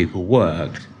hard people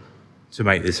worked to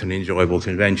make this an enjoyable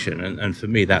convention. And for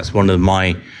me, that's one of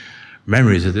my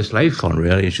memories of this LaveCon,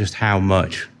 really, is just how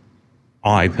much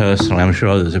I personally, I'm sure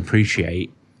others, appreciate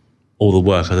all the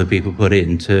work other people put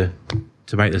in to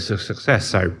make this a success.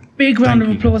 So big round of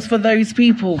applause for those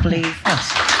people, please.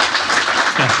 Yes.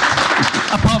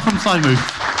 Apart from Simon.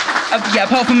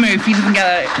 Apart from Moof, he doesn't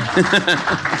get it.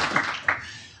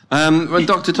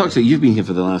 Dr. Toxic, you've been here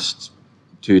for the last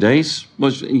 2 days.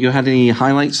 You had any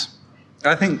highlights?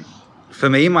 I think, for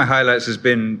me, my highlights has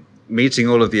been meeting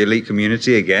all of the Elite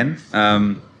community again,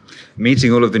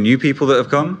 meeting all of the new people that have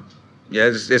come.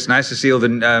 Yeah, it's nice to see all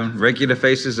the regular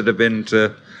faces that have been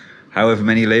to however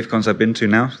many LaveCons I've been to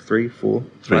now. 3, 4,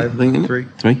 5, 3.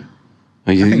 3?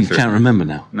 Oh, you can't remember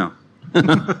now? No.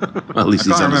 Well, at least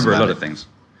I can't remember a lot of things.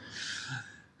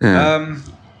 Yeah.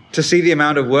 To see the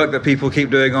amount of work that people keep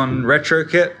doing on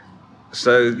RetroKit.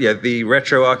 So, yeah, the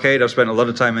Retro Arcade, I've spent a lot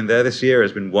of time in there this year.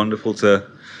 It's been wonderful to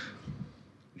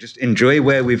just enjoy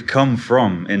where we've come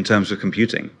from in terms of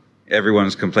computing.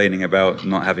 Everyone's complaining about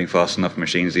not having fast enough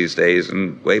machines these days,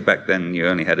 and way back then you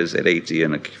only had a Z80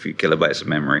 and a few kilobytes of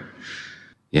memory.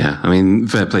 Yeah, I mean,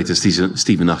 fair play to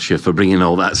Stephen Usher for bringing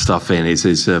all that stuff in.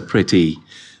 It's a pretty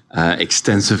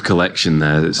extensive collection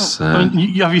there. Have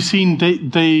you seen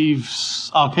Dave's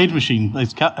arcade machine,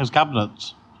 his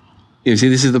cabinets? You see,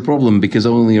 this is the problem, because I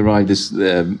only arrived this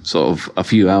sort of a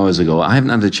few hours ago. I haven't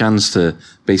had a chance to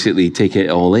basically take it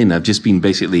all in. I've just been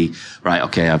basically, right,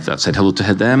 okay, I've said hello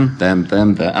to them,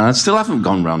 and I still haven't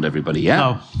gone round everybody yet.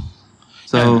 No.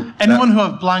 So anyone who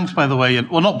I've blanked, by the way,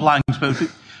 well, not blanked, but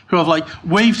who I've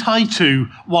waved hi to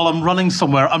while I'm running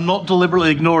somewhere, I'm not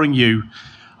deliberately ignoring you.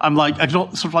 I'm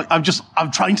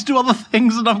I'm trying to do other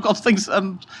things, and I've got things,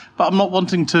 but I'm not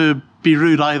wanting to be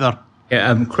rude either.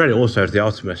 Yeah, credit also to the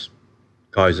Artemis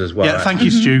guys as well. Yeah, thank you,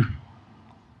 Stu.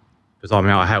 Because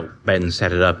I helped Ben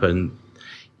set it up, and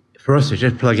for us it's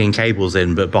just plugging cables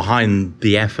in, but behind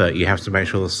the effort you have to make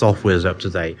sure the software's up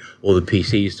to date, all the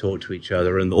PCs talk to each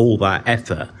other, and all that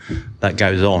effort that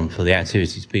goes on for the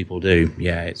activities people do.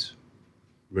 Yeah, it's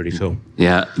really cool.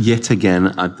 Yeah, yet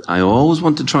again, I always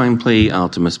want to try and play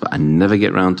Artemis, but I never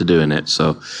get round to doing it.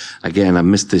 So again, I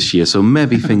missed this year, so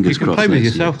maybe fingers crossed. You can play with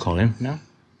yourself, Colin, no?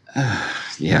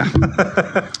 Yeah.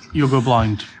 You'll go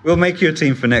blind. We'll make you a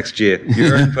team for next year.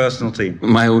 Your own personal team.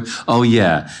 Oh,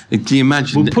 yeah. Can you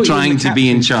imagine trying to be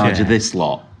in charge of this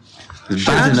lot?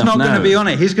 Shan's not going to be on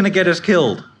it. He's going to get us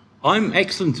killed. I'm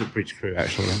excellent at Bridge Crew,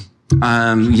 actually.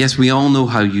 Yes, we all know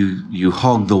how you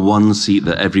hog the one seat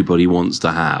that everybody wants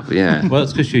to have. Yeah. Well,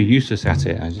 it's because you're useless at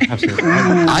it.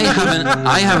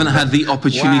 I haven't had the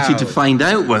opportunity to find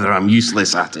out whether I'm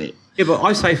useless at it. Yeah, but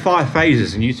I say 5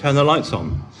 phases and you turn the lights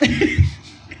on.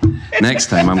 Next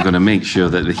time, I'm going to make sure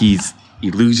that he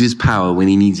loses power when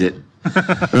he needs it.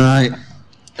 Right.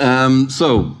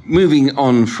 So, moving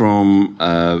on from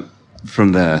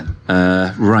from there.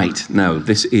 Right, now,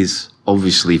 this is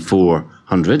obviously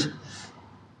 400th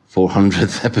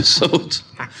episode.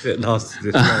 It lasted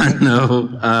this I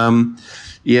know.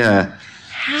 Yeah.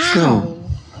 How? So,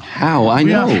 how? I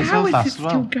know. How is it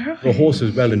still going? The horse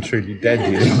is well and truly dead.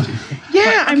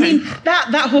 Yeah, I mean,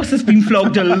 that horse has been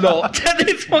flogged a lot at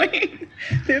this point.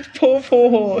 This poor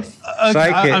horse.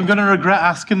 I'm going to regret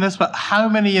asking this, but how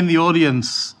many in the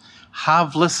audience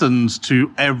have listened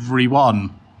to every one?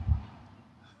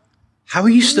 How are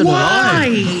you still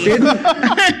alive?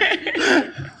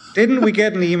 Didn't we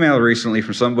get an email recently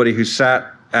from somebody who sat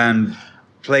and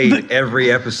played every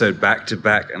episode back to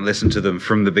back and listened to them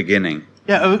from the beginning?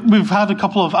 Yeah, I've had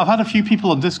a few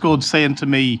people on Discord saying to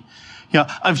me,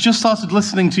 yeah, I've just started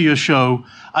listening to your show.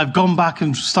 I've gone back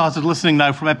and started listening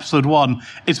now from episode 1.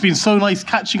 It's been so nice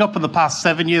catching up on the past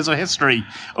 7 years of history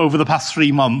over the past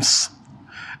 3 months.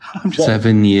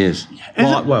 7 years.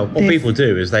 Well, what people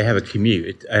do is they have a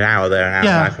commute, an hour there, an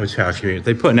hour back, or 2 hour commute.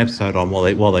 They put an episode on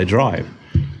while they drive.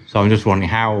 So I'm just wondering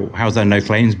how's there no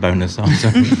claims bonus?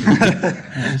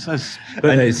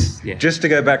 Just to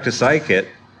go back to Psychit,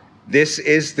 this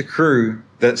is the crew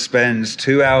that spends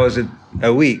 2 hours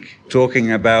a week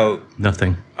talking about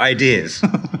nothing ideas.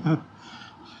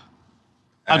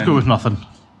 I'd go with nothing.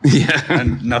 Yeah,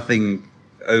 and nothing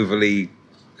overly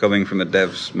coming from the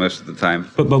devs most of the time.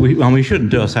 But we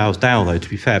shouldn't do ourselves down though. To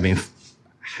be fair, I mean,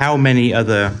 how many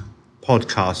other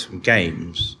podcasts from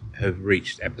games have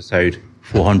reached episode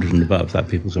 400 and above that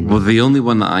people can? Well, the only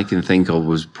one that I can think of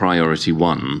was Priority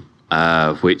One,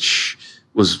 which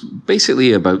was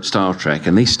basically about Star Trek,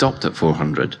 and they stopped at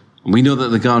 400. And we know that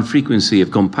the Guard Frequency have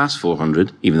gone past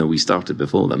 400, even though we started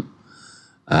before them.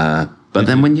 But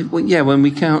then when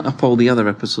we count up all the other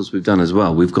episodes we've done as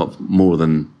well, we've got more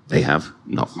than they have.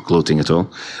 Not gloating at all.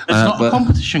 It's not a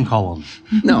competition, Colin.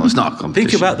 No, it's not a competition.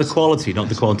 Think about the quality, not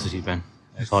the quantity, Ben.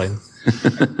 Fine.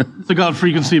 The Guard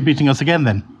Frequency are beating us again,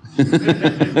 then.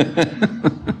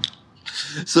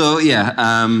 So, yeah.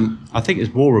 I think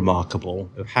it's more remarkable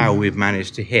of how we've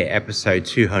managed to hit episode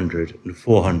 200 and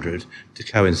 400 to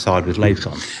coincide with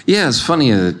LaveCon. Yeah, it's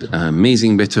funny, an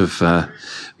amazing bit of, how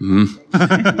shall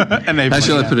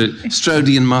I put it,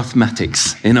 Stroudian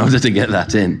mathematics in order to get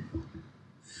that in.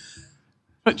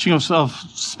 Switching of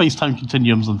space-time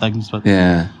continuums and things, but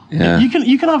yeah. You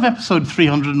can have episode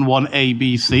 301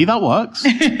 ABC. That works.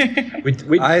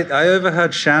 I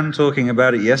overheard Shan talking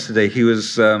about it yesterday. He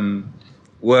was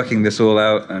working this all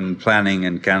out and planning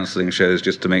and cancelling shows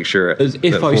just to make sure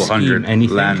that 400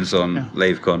 lands on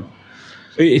LaveCon.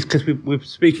 It's because we were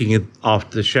speaking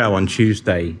after the show on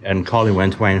Tuesday, and Colin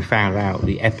went away and found out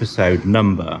the episode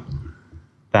number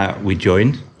that we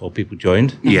joined, or people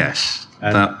joined. Yes,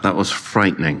 that was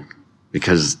frightening,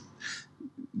 because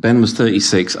Ben was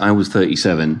 36, I was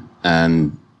 37,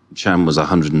 and Shan was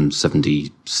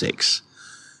 176.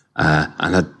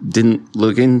 And I didn't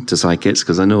look into Psychits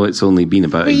because I know it's only been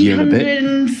about a year and a bit.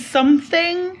 300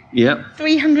 something? Yep.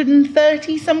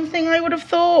 330 something, I would have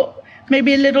thought.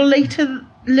 Maybe a little later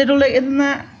than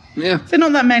that. Yeah. So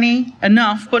not that many.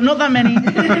 Enough, but not that many.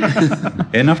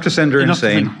 Enough to send her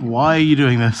insane. Why are you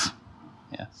doing this?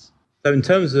 Yes. So in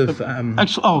terms of... Sorry.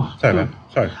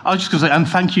 I was just going to say, and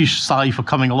thank you, Sai, for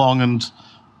coming along and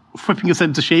whipping us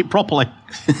into shape properly.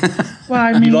 Well,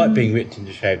 I mean... You like being whipped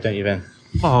into shape, don't you, Ben?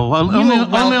 Oh, well, only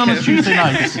on a Tuesday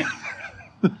night.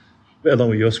 Bit along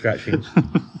with your scratchings.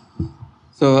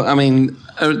 So, I mean,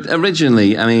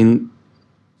 originally, Ben,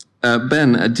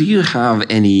 do you have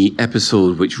any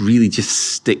episode which really just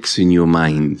sticks in your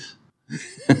mind?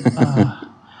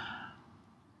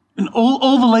 And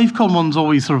all the LaveCon ones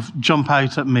always sort of jump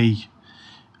out at me.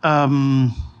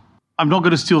 I'm not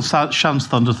going to steal Shan's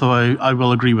thunder, though I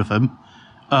will agree with him.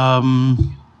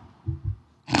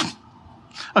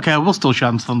 Okay, I will steal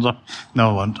Shan's thunder.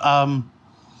 No, I won't.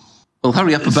 Well,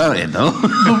 hurry up about it, though.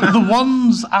 the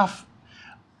ones I've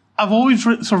always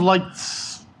sort of liked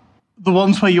the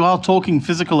ones where you are talking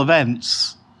physical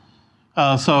events.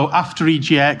 So after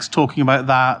EGX, talking about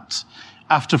that.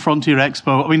 After Frontier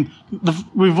Expo, I mean,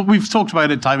 we've talked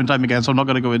about it time and time again, so I'm not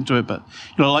going to go into it. But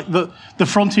like the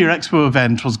Frontier Expo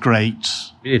event was great.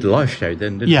 We did a live show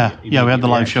then, didn't we? Yeah, we had the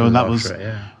live show, and that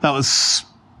was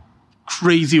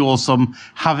crazy awesome.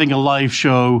 Having a live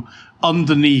show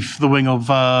underneath the wing of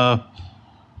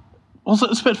was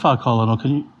it a Spitfire, Colin, or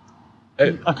can you?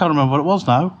 I can't remember what it was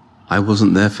now. I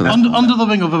wasn't there for that. Under the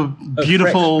wing of a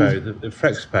beautiful... The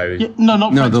Frexpo. Yeah, no,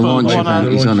 not Frexpo. The launch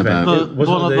event he's on about. The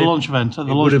one at the launch event, at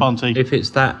the launch party. If it's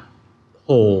that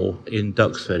hall in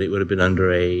Duxford, it would have been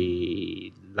under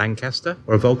a Lancaster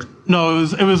or a Vulcan? No,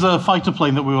 it was a fighter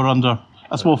plane that we were under,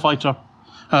 a small fighter.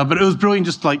 But it was brilliant,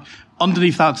 just like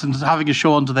underneath that and having a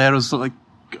show under there was like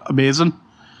amazing.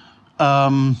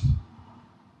 I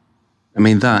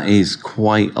mean, that is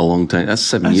quite a long time. That's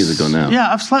 7 years ago now.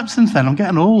 Yeah, I've slept since then. I'm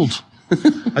getting old.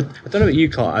 I don't know about you,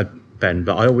 Ben,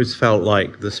 but I always felt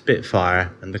like the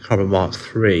Spitfire and the Cobra Mark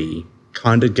III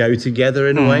kind of go together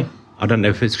in a way. I don't know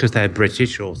if it's because they're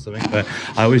British or something, but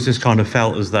I always just kind of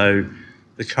felt as though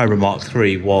the Cobra Mark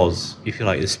III was, if you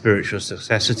like, the spiritual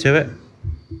successor to it.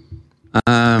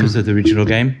 Because of the original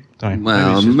game. Sorry.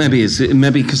 Well,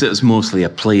 maybe because it was mostly a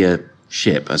player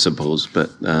ship, I suppose, but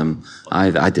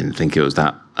I didn't think it was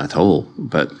that at all.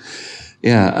 But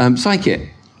yeah,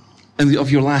 Psychic, and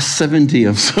of your last 70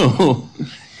 or so,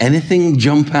 anything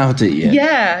jump out at you?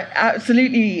 Yeah,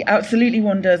 absolutely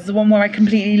wonders. The one where I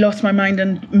completely lost my mind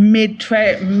and mid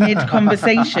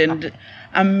conversation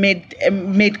and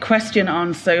mid question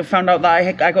answer found out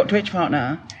that I got Twitch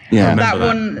partner. Yeah,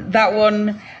 that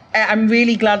one. I'm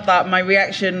really glad that my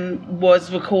reaction was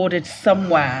recorded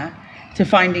somewhere to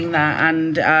finding that,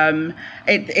 and I'm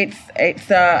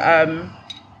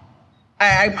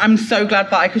so glad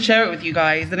that I could share it with you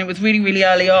guys, and it was really, really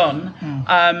early on,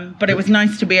 but it was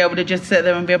nice to be able to just sit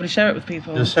there and be able to share it with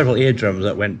people. There's several eardrums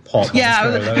that went pop. Yeah,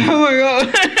 oh my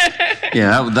god.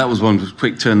 Yeah, that was one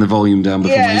quick turn the volume down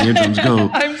before my eardrums go.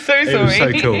 I'm so sorry. It was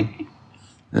so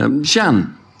cool.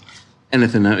 Shan,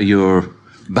 anything out of your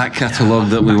back catalogue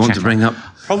that we want to bring up?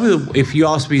 Probably, if you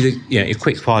ask me a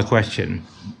quick fire question,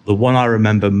 the one I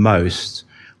remember most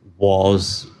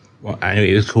was,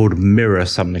 it was called Mirror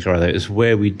something or other. It was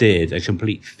where we did a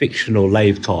complete fictional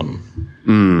LaveCon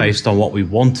based on what we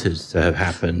wanted to have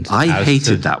happened. I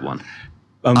hated that one.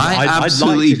 I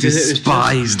absolutely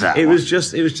despised that. It was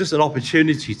just an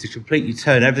opportunity to completely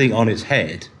turn everything on its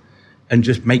head and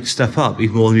just make stuff up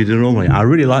even more than we do normally. I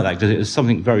really like that because it was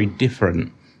something very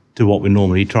different to what we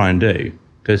normally try and do.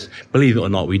 Because believe it or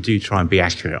not, we do try and be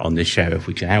accurate on this show if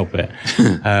we can help it.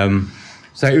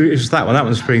 So it was that one. That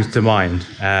one springs to mind.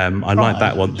 I like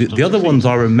that one. The other ones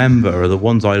I remember are the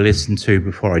ones I listened to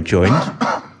before I joined,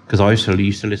 because I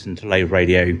used to listen to Lave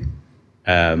Radio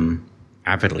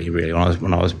avidly, really,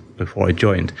 when I was before I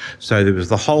joined. So there was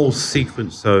the whole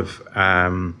sequence of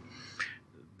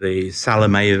the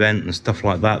Salome event and stuff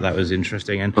like that. That was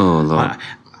interesting. And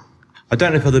I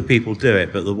don't know if other people do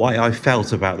it, but the way I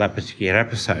felt about that particular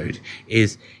episode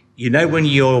is, you know, when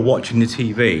you're watching the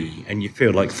TV and you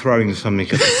feel like throwing something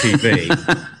at the TV,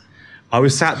 I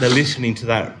was sat there listening to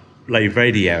that Lave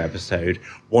Radio episode,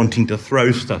 wanting to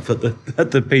throw stuff at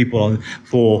the people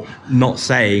for not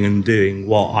saying and doing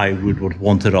what I would have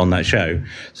wanted on that show.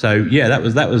 So yeah, that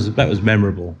was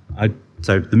memorable.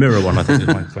 So the Mirror one, I think, is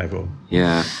my favourite one.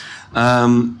 Yeah.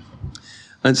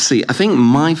 Let's see. I think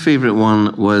my favourite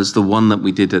one was the one that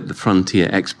we did at the Frontier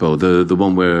Expo, the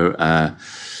one where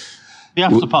the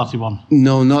after party one.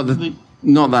 No, not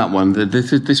that one.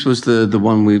 This was the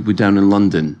one we down in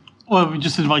London. Well, we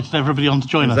just invited everybody on to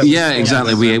join us. Yeah,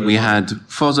 exactly. We had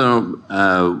Fozzer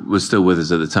was still with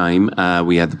us at the time.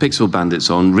 We had the Pixel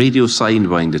Bandits on. Radio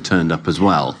Sidewinder turned up as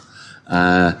well.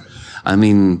 I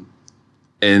mean,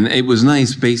 and it was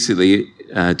nice, basically,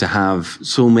 to have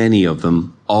so many of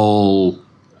them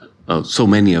so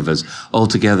many of us all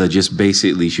together, just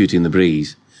basically shooting the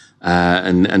breeze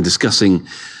and discussing,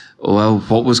 well,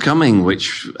 what was coming,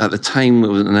 which at the time it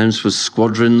was announced was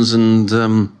Squadrons and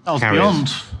that was Beyond.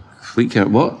 Fleet Carrier.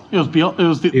 What? It was Beyond. It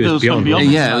was Beyond.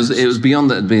 Yeah, it was Beyond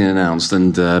that had been announced,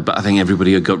 and but I think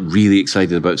everybody had got really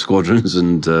excited about Squadrons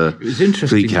and it was interesting.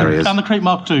 Fleet Carriers and the Crate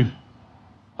Mark II.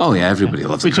 Oh yeah, everybody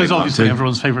loves which the Crate is obviously Mark II.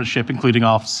 everyone's favourite ship, including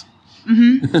ours.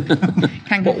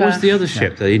 What was the other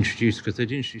ship they introduced? Because they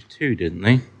introduced two, didn't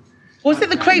they? Was it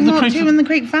the Crate Mark II and the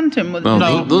Crate Phantom?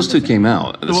 Well, those two came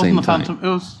out at the same time. It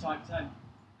was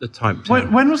the Type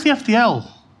 10. When was the FDL?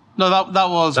 No, that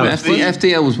was...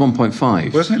 FDL was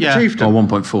 1.5. Wasn't it the Chieftain? Or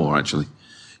 1.4, actually.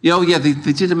 Yeah, they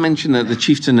did mention that the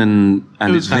Chieftain and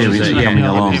its variants are coming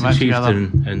along. The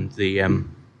Chieftain and the...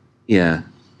 Yeah,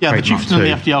 the Chieftain and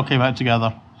the FDL came out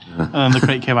together. And then the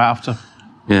Crate came out after.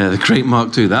 Yeah, the Crate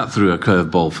Mark II, that threw a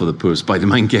curveball for the poor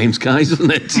Spider-Man Games guys,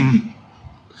 didn't it?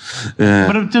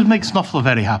 But it did make Snuffler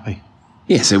very happy.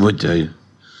 Yes, it would do.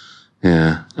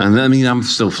 Yeah, and I mean, I'm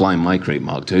still flying my Crate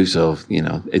Mark II, so, you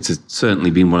know, it's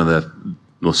certainly been one of the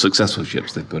most successful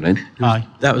ships they've put in. Aye.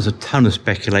 That was a ton of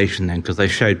speculation then, because they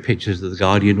showed pictures of the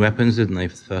Guardian weapons, didn't they,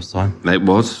 for the first time? It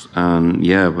was,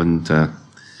 yeah, and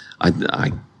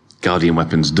Guardian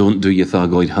weapons, don't do your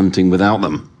Thargoid hunting without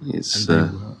them. It's...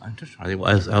 I'm just trying to think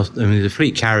what else. I mean, the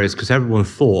Fleet Carriers, because everyone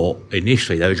thought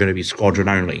initially they were going to be squadron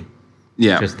only.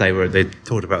 Yeah. Because they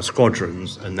talked about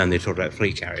squadrons and then they talked about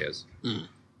Fleet Carriers.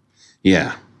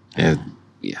 Yeah.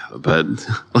 Yeah, but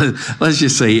let's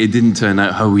just say it didn't turn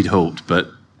out how we'd hoped.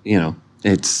 But we're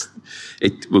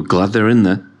glad they're in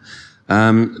there.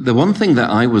 The one thing that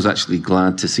I was actually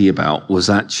glad to see about was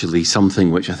actually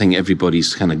something which I think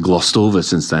everybody's kind of glossed over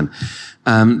since then.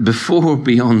 Before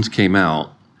Beyond came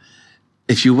out,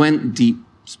 if you went deep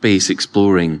space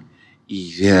exploring,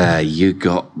 you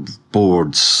got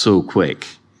bored so quick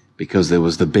because there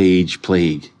was the beige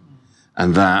plague.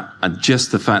 And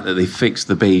just the fact that they fixed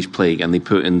the beige plague and they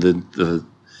put in the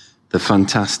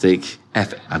fantastic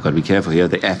I've got to be careful here,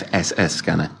 the FSS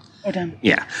scanner. Oh, damn.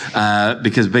 Yeah,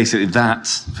 because basically that,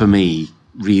 for me,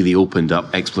 really opened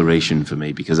up exploration for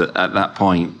me, because at that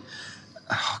point,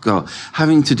 oh God,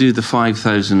 having to do the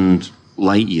 5,000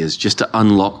 light years just to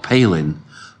unlock Palin,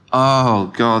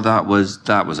 oh God, that was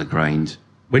a grind.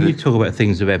 When you talk about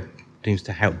things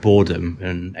to help boredom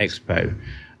and Expo,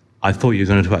 I thought you were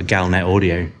going to talk about Galnet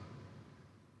Audio,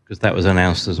 because that was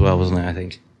announced as well, wasn't it, I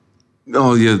think?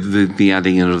 Oh, yeah, the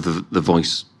adding in of the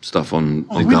voice stuff on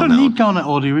we don't need Galnet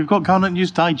Audio. We've got Galnet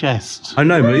News Digest. I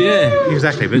know, but yeah,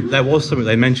 exactly. But there was something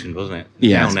they mentioned, wasn't it?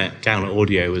 Yeah. Galnet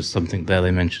Audio was something there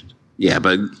they mentioned. Yeah,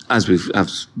 but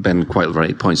as Ben quite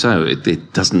rightly points out,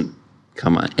 it doesn't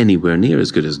come anywhere near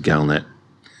as good as Galnet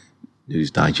News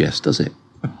Digest, does it?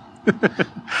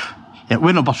 Yeah,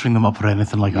 we're not buttering them up or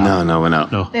anything like that. No, we're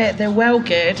not. No. They're well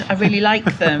good. I really like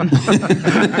them.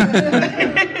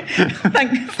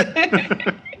 Thanks.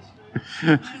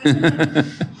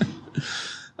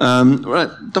 Right,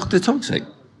 Dr. Toxic,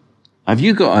 have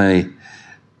you got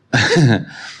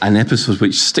an episode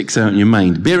which sticks out in your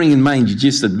mind? Bearing in mind you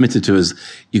just admitted to us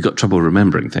you got trouble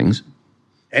remembering things.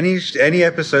 Any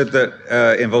episode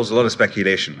that involves a lot of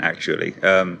speculation, actually.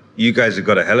 You guys have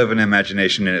got a hell of an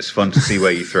imagination, and it's fun to see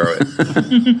where you throw it.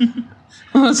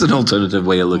 Well, that's an alternative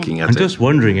way of looking at it. I'm just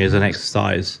wondering, as an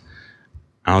exercise,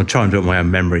 I'll try and do it my own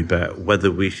memory, but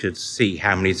whether we should see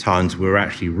how many times we're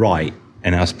actually right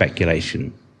in our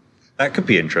speculation. That could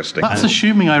be interesting. That's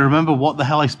assuming I remember what the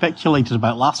hell I speculated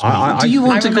about last week. Do you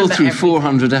want to go through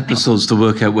 400 episodes to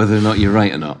work out whether or not you're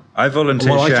right or not? I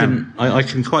volunteer. Well, I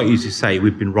can quite easily say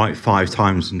we've been right 5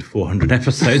 times in 400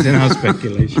 episodes in our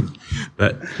speculation.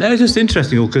 But no, it's just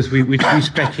interesting because we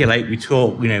speculate, we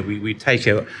talk, we take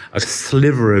a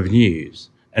sliver of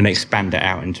news and expand it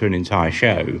out into an entire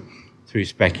show through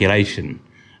speculation.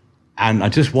 And I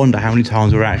just wonder how many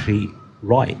times we're actually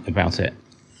right about it.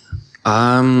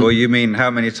 Or you mean how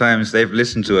many times they've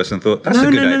listened to us and thought that's a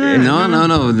good idea? No. I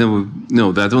don't think.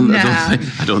 No, that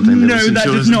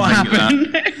does not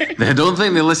happen. I don't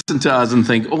think they listen to us and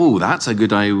think, "Oh, that's a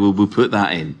good idea. We'll put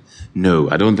that in." No,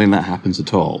 I don't think that happens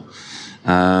at all.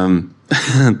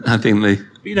 I think they.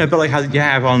 But like how you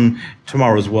have on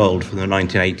Tomorrow's World from the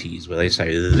 1980s, where they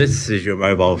say this is your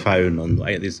mobile phone, and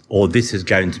like this, or this is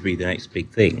going to be the next big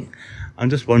thing.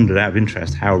 I'm just wondering, out of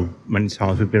interest, how many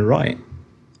times we've been right.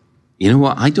 You know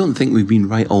what? I don't think we've been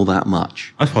right all that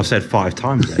much. That's what I said 5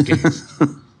 times there.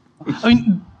 I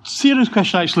mean, serious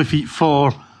question actually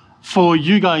for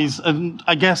you guys, and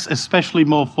I guess especially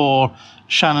more for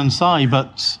Shannon Sai,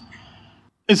 but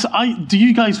do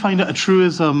you guys find it a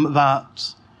truism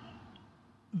that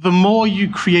the more you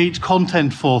create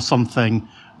content for something,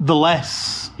 the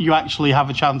less you actually have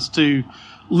a chance to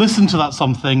listen to that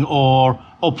something or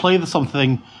play the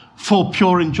something for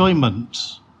pure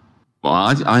enjoyment? Well,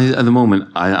 I at the moment,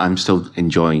 I'm still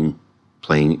enjoying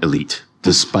playing Elite,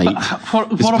 despite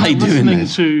what about listening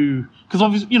to? Because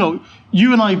obviously,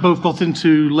 you and I both got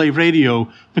into Lave Radio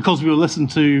because we were listening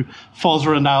to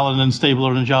Fozzer and Allen and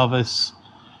Stabler and Jarvis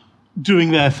doing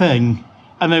their thing,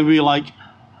 and then we were like,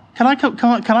 "Can I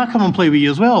come and play with you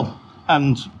as well?"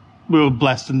 And we were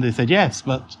blessed, and they said yes.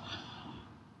 But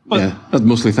yeah, that's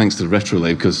mostly thanks to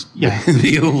Retrolave because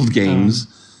the old games.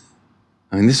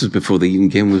 I mean, this was before the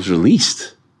game was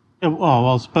released. It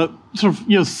was, but sort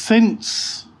of,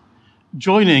 since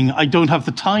joining, I don't have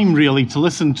the time really to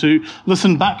listen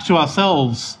back to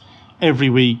ourselves every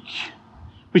week,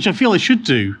 which I feel I should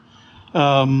do.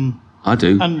 I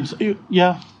do. And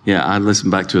yeah, Yeah, I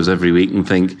listen back to us every week and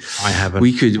think I haven't.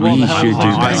 We should do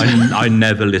better. I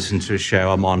never listen to a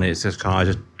show I'm on. It's just kind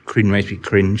of makes me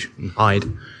cringe and hide.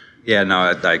 Yeah,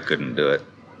 no, I couldn't do it.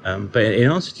 But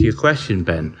in answer to your question,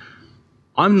 Ben,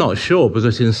 I'm not sure,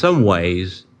 because in some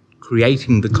ways,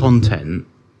 creating the content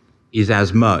is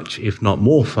as much, if not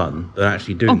more, fun than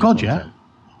actually doing. Oh God, the content.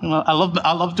 Yeah! I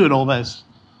love doing all this.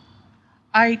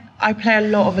 I play a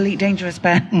lot of Elite Dangerous,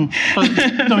 Ben.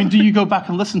 But, I mean, do you go back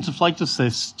and listen to Flight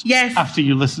Assist? Yes. After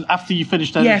you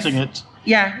finished editing it?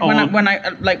 Yeah, when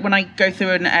I go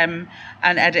through and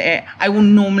edit it, I will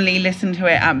normally listen to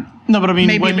it. No, but I mean,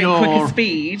 maybe when a bit you're quicker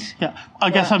speed. Yeah, I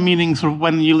guess I'm meaning sort of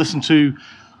when you listen to.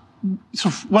 So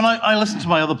when I listen to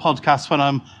my other podcasts when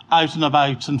I'm out and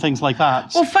about and things like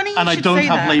that. Well, funny you and I should don't say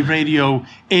have that. Lave Radio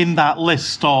in that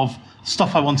list of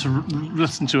stuff I want to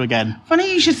listen to again.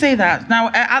 Funny you should say that. Now,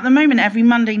 at the moment, every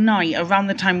Monday night, around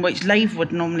the time which Lave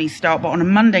would normally start, but on a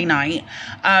Monday night,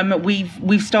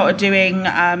 we've started doing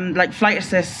like Flight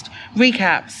Assist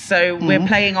recaps. So we're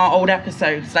playing our old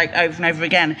episodes like over and over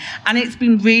again, and it's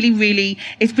been really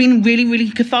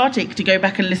cathartic to go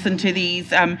back and listen to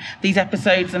these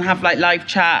episodes and have like live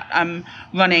chat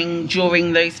running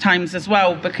during those times as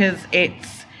well, because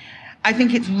I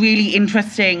think it's really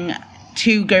interesting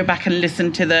to go back and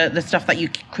listen to the stuff that you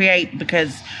create,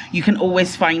 because you can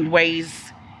always find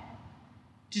ways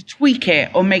to tweak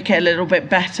it or make it a little bit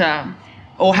better,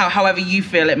 or however you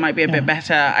feel it might be a bit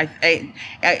better.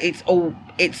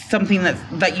 It's something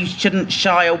that you shouldn't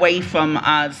shy away from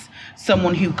as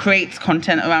someone who creates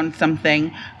content around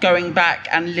something, going back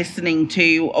and listening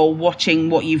to or watching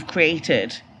what you've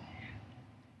created,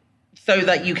 so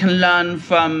that you can learn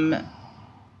from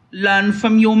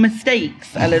your mistakes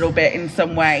a little bit in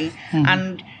some way.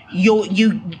 And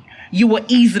you were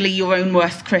easily your own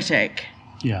worst critic.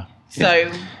 Yeah. So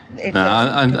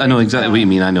I know exactly what you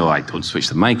mean. I know I don't switch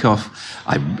the mic off.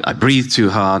 I breathe too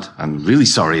hard. I'm really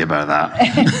sorry about that.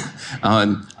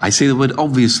 I say the word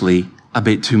obviously a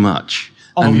bit too much.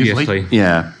 Obviously.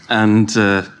 Yeah. And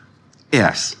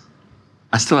yes,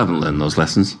 I still haven't learned those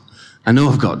lessons. I know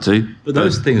I've got to. But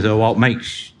those things are what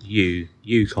makes you,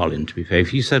 Colin, to be fair.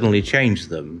 If you suddenly change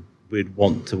them, we'd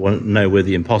want to know where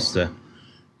the imposter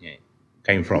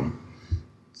came from.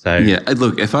 So yeah,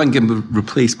 look, if I can get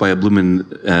replaced by a blooming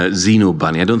Xeno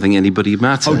bunny, I don't think anybody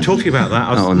matters. Oh, talking about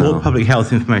that, more public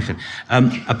health information.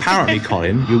 Apparently,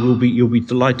 Colin, you'll be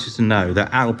delighted to know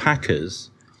that alpacas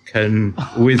can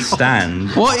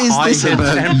withstand. What is this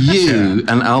about you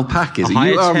and alpacas?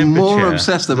 You are more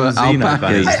obsessed about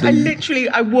alpacas.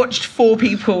 I watched 4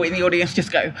 people in the audience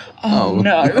just go, oh.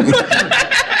 No.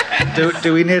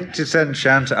 Do we need to send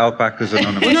Shan to Alpacas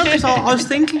Anonymous? Well, no, because I was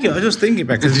thinking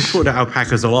back, because you talked about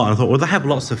alpacas a lot, and I thought, well, they have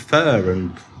lots of fur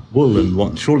and wool,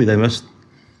 and surely they must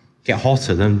get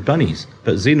hotter than bunnies.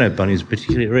 But Xeno bunnies are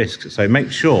particularly at risk, so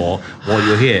make sure while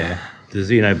you're here, the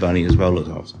Xeno bunny is well looked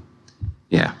after.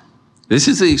 Yeah. This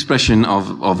is the expression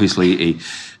of, obviously,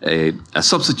 a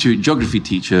substitute geography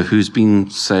teacher who's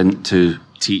been sent to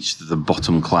teach the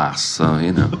bottom class. So,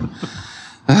 you know.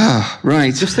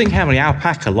 Right. Just think how many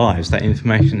alpaca lives that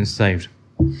information has saved.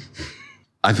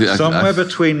 Somewhere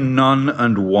between none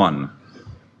and one.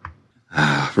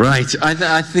 Right.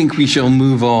 I think we shall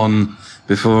move on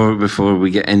before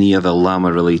we get any other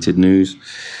llama-related news.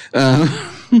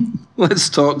 Let's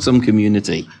talk some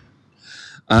community.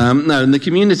 Now, in the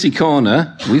community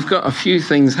corner, we've got a few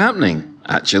things happening,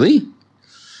 actually.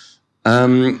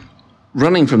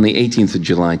 Running from the 18th of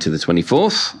July to the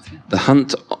 24th, the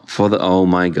hunt for the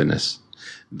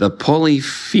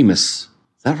Polyphemus. Is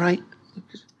that right?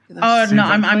 Oh, no,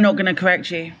 I'm not going to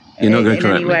correct you. You're not going to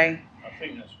correct me? Way. I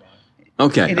think that's right.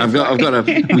 Okay,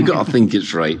 we've got to think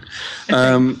it's right.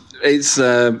 It's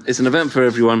an event for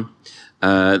everyone.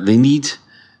 They need...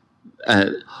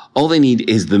 all they need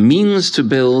is the means to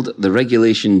build the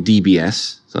regulation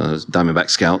DBS, so that's Diamondback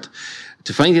Scout,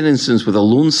 to find an instance with a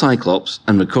lone Cyclops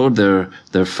and record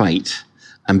their fight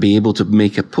and be able to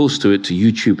make a post to it to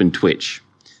YouTube and Twitch.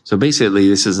 So basically,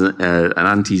 this is an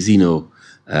anti-Xeno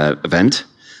event.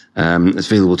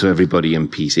 It's available to everybody on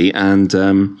PC,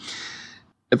 and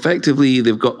effectively,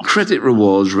 they've got credit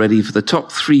rewards ready for the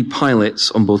top 3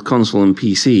 pilots on both console and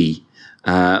PC,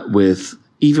 with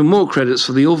even more credits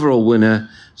for the overall winner,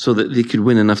 so that they could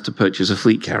win enough to purchase a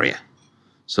fleet carrier.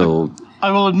 So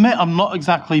I will admit I'm not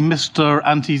exactly Mr.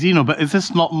 Anti-Xeno, but is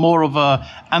this not more of a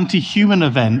anti-human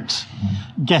event,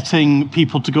 getting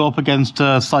people to go up against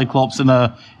Cyclops in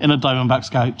a Diamondback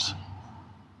Scout?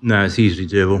 No, it's easily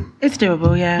doable. It's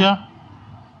doable, yeah.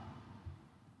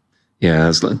 Yeah,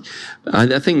 it's like,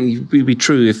 I think it would be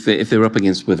true if they were up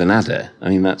against with an adder. I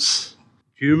mean, that's...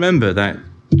 Do you remember that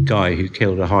guy who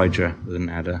killed a Hydra with an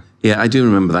adder? Yeah, I do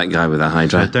remember that guy with a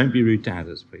Hydra. So don't be rude to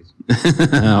adders, please.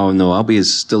 Oh, no, I'll be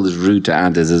still as rude to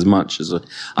adders as much as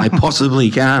I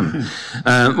possibly can.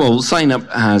 Well, sign-up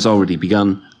has already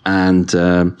begun, and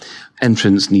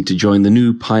entrants need to join the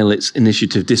new Pilots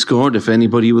Initiative Discord if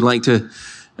anybody would like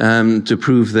to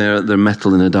prove their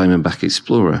mettle in a Diamondback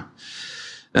Explorer.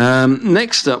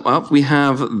 Next up, we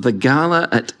have the Gala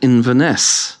at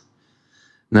Inverness.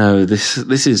 Now,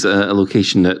 this is a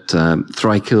location at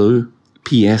Thryculu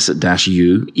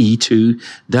PS-U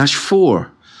E2-4.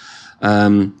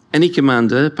 Any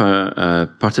commander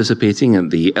participating at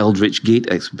the Eldritch Gate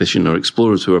exhibition or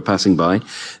explorers who are passing by,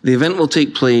 the event will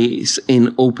take place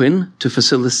in open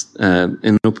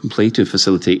play to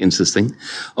facilitate insisting.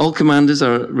 All commanders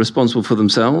are responsible for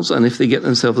themselves, and if they get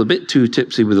themselves a bit too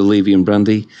tipsy with the Lavian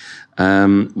brandy,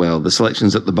 the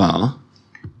selection's at the bar.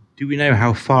 Do we know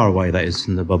how far away that is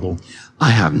from the bubble?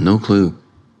 I have no clue.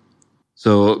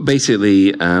 So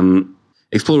basically,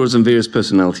 explorers and various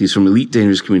personalities from Elite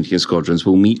Dangerous Community and Squadrons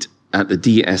will meet at the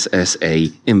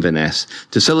DSSA Inverness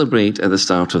to celebrate at the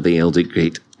start of the Eldritch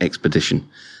Gate expedition.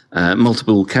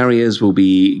 Multiple carriers will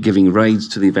be giving rides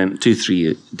to the event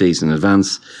 2-3 days in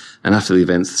advance, and after the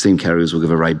event, the same carriers will give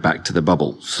a ride back to the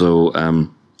bubble. So,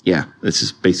 this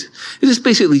is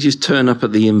basically just turn up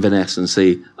at the Inverness and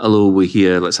say, hello, we're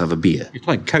here, let's have a beer. It's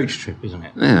like coach trip, isn't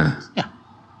it? Yeah.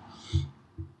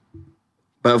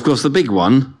 But of course, the big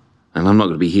one, and I'm not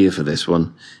going to be here for this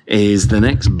one, is the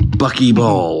next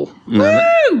Buckyball.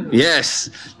 Woo! Yes.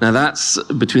 Now, that's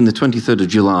between the 23rd of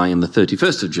July and the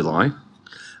 31st of July.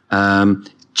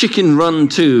 Chicken Run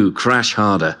 2, Crash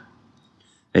Harder.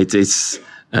 It's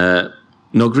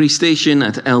Nogri Station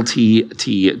at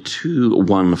LTT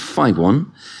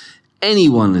 2151.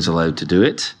 Anyone is allowed to do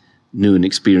it, new and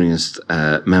experienced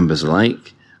members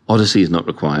alike. Odyssey is not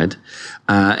required.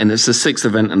 And it's the 6th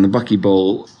event in the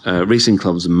Buckyball Racing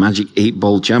Club's Magic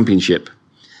 8-Ball Championship.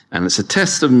 And it's a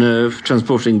test of nerve,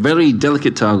 transporting very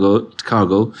delicate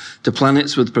cargo to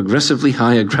planets with progressively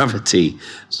higher gravity.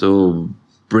 So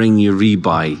bring your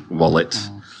rebuy wallet.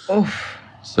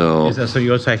 So is that so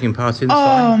you're taking part in?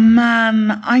 Oh,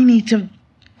 man. I need to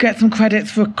get some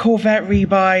credits for Corvette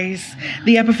rebuys.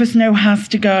 The Epiphus No has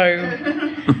to go.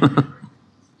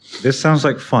 This sounds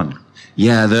like fun.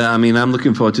 Yeah, I'm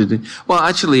looking forward to it. Well,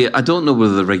 actually, I don't know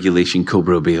whether the regulation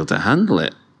Cobra will be able to handle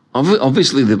it.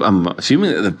 Obviously, I'm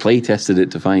assuming that they've play tested it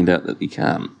to find out that they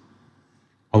can.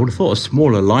 I would have thought a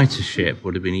smaller, lighter ship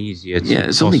would have been easier to... Yeah,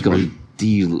 it's only got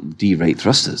D-rate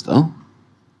thrusters, though.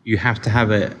 You have to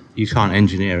have it... You can't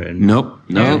engineer it. Nope.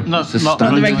 Not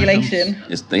the regulation.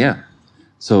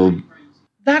 So...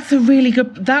 That's a really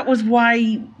good... That was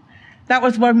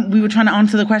when we were trying to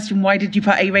answer the question, why did you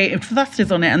put A-rated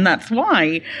thrusters on it? And that's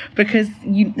why. Because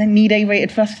you need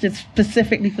A-rated thrusters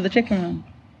specifically for the chicken run.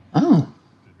 Oh.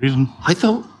 Reason. I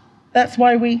thought... That's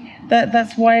why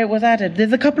that's why it was added.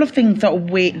 There's a couple of things that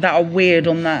are weird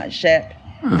on that ship.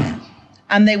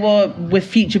 And they were with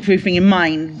future-proofing in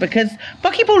mind, because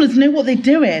buckyballers know what they're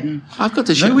doing. I've got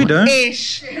to check... No, we don't.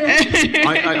 Ish.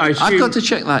 I've got to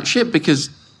check that ship, because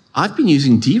I've been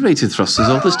using D-rated thrusters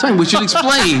all this time, which would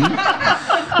explain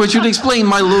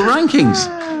my low rankings.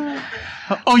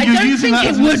 Oh, you're using that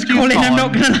as an excuse, Colin, I'm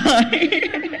not going to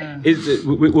lie.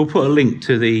 We'll put a link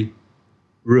to the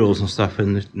rules and stuff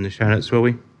in the show notes, will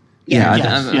we? Yeah, I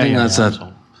think that's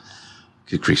a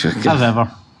good creature. As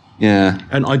ever. Yeah.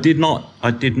 And I did not,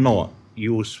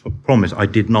 you promise, I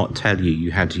did not tell you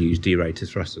had to use D-rated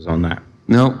thrusters on that.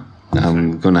 No,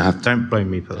 I'm going to have... Don't blame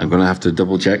me for that. I'm going to have to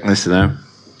double check this now.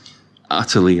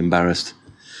 Utterly embarrassed.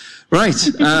 Right.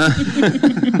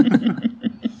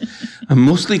 A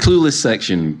mostly clueless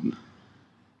section.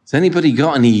 Has anybody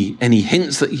got any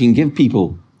hints that you can give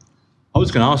people? I was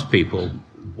going to ask people,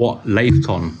 what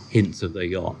LaveCon hints have they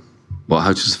got? Well,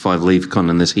 how to survive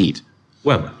LaveCon in this heat?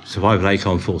 Well, survive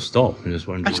LaveCon full stop. I'm just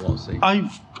wondering what's the...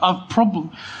 I've probably...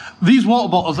 These water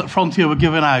bottles that Frontier were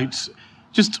giving out,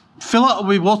 just fill it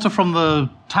with water from the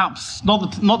taps, not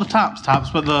the taps,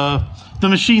 but the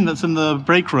machine that's in the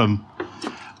break room,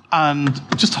 and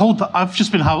just hold that. I've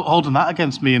just been holding that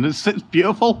against me, and it's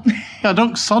beautiful. I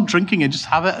don't sod drinking it; just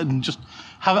have it and just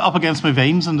have it up against my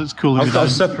veins, and it's cooling. I've got a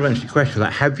supplementary question for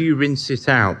that. Have you rinsed it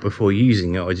out before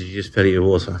using it, or did you just fill it with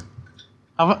water?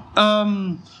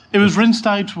 It was rinsed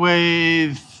out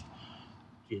with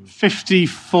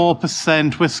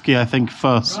 54% whiskey, I think,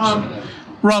 first. Rum.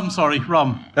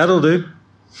 That'll do.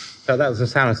 So that was a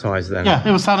sanitizer then? Yeah,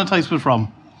 it was sanitized with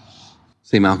rum.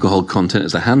 Same alcohol content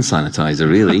as a hand sanitizer,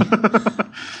 really.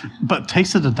 But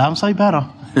tasted a damn sight better.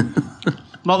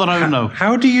 Not that I would know.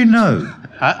 How do you know?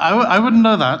 I wouldn't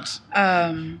know that.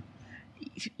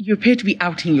 You appear to be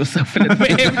outing yourself in a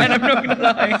bit, and I'm not going to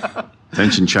lie.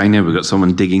 Attention, China, we've got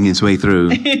someone digging his way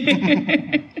through.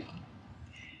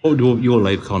 What would your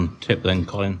LaveCon tip then,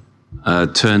 Colin?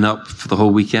 Turn up for the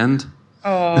whole weekend.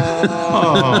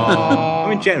 I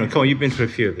mean, generally, come on, you've been through a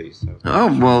few of these. So.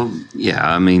 Oh, well,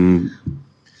 yeah, I mean...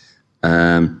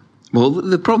 well,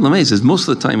 the problem is most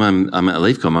of the time I'm at a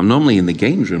LaveCon, I'm normally in the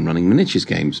games room running miniatures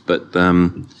games, but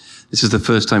this is the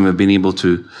first time I've been able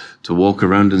to walk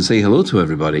around and say hello to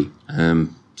everybody.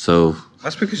 So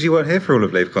that's because you weren't here for all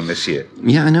of LaveCon this year.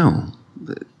 Yeah, I know.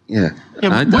 But, yeah.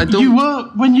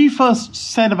 When you first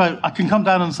said about I can come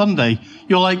down on Sunday,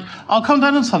 you're like, I'll come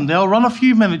down on Sunday, I'll run a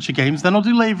few miniature games, then I'll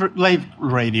do Lave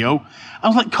Radio. I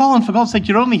was like, Colin, for God's sake,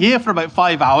 you're only here for about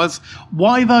 5 hours.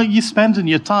 Why are you spending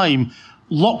your time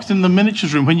locked in the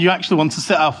miniatures room when you actually want to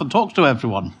sit up and talk to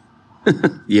everyone?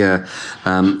 Yeah.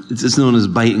 It's known as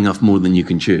biting off more than you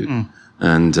can chew.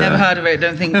 And never heard of it,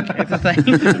 don't think it's the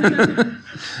same.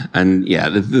 And yeah,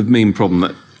 the main problem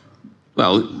that,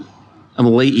 well, I'm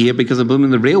late here because I'm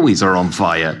blooming the railways are on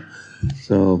fire.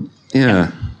 So,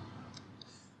 yeah.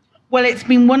 Well, it's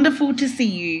been wonderful to see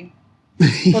you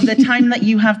for the time that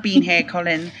you have been here,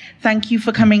 Colin. Thank you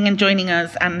for coming and joining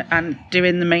us and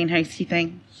doing the main hosty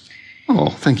thing. Oh,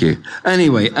 thank you.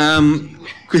 Anyway,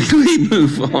 quickly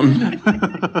move on.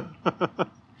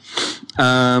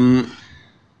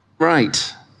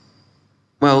 Right.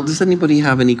 Well, does anybody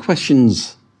have any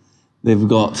questions they've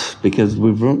got? Because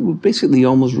we've basically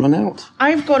almost run out.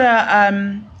 I've got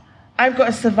a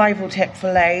survival tip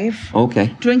for Lave.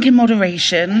 Okay. Drink in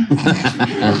moderation.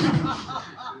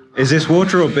 Is this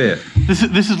water or beer?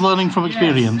 This is learning from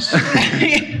experience.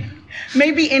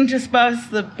 Maybe intersperse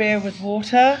the beer with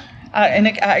water.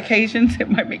 At occasions, it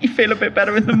might make you feel a bit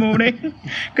better in the morning.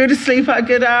 Go to sleep at a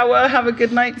good hour, have a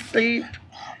good night's sleep.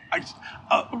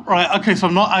 Right, okay, so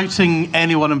I'm not outing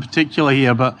anyone in particular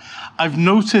here, but I've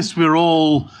noticed we're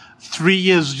all 3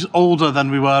 years older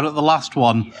than we were at the last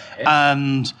one. Yeah.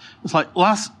 And it's like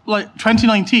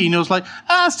 2019, it was like,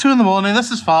 it's 2 a.m,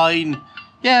 this is fine.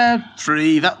 Yeah,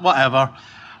 3, that whatever.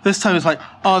 This time it's like,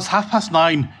 it's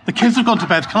 9:30. The kids have gone to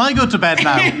bed. Can I go to bed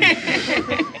now?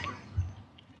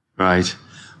 Right.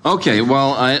 Okay,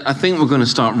 well, I think we're going to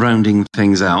start rounding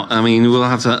things out. I mean, we'll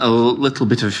have a little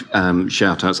bit of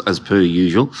shout-outs as per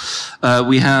usual.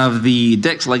 We have the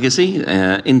Dex Legacy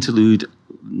interlude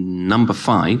number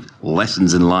 5,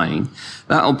 Lessons in Lying.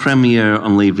 That'll premiere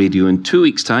on Lave Radio in 2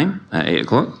 weeks' time at 8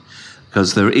 o'clock,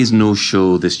 because there is no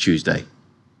show this Tuesday.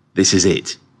 This is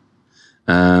it.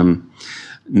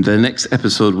 The next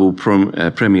episode will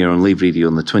premiere on Lave Radio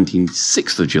on the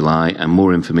 26th of July, and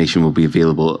more information will be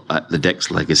available at the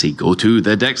Dex Legacy. Go to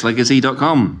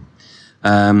thedexlegacy.com.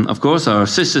 Of course, our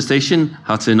sister station,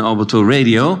 Hutton Orbital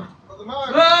Radio.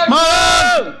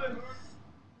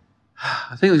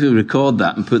 I think we should record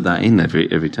that and put that in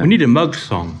every time. We need a mug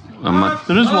song.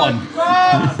 There is one.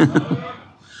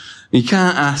 You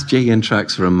can't ask Jay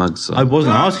Antrax for a mug song. I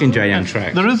wasn't asking Jay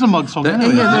Antrax. There is a mug song. There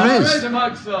is. a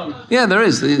mug song. Yeah, there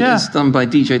is. It's done by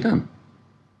DJ Dan.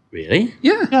 Really?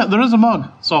 Yeah. Yeah, there is a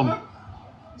mug song.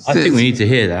 I think we need to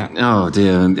hear that. Oh,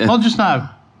 dear. Not just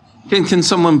now. Can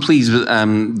someone please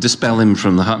dispel him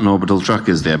from the Hutton Orbital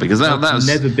Truckers there? Because that's... I've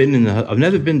never been to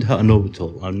Hutton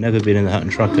Orbital. I've never been in the Hutton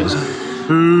Truckers.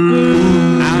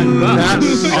 And I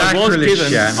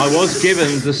was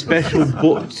given the special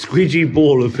squeegee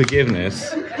ball of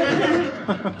forgiveness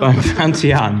by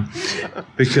Fantian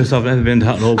because I've never been to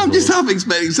Hutton Orbital. I'm just half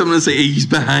expecting someone to say he's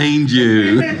behind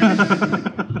you.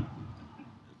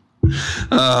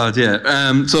 Oh dear.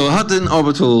 So Hutton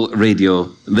Orbital Radio,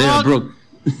 they're broke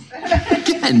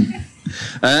again.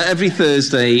 Every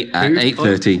Thursday at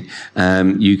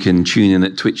 8:30, you can tune in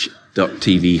at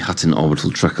twitch.tv Hutton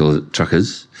Orbital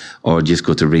Truckers, or just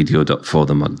go to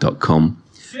radio.forthemug.com.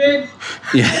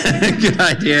 Yeah, good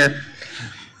idea.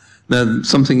 Now,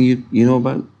 something you know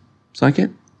about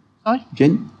Psychic? Hi.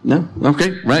 Jen? No?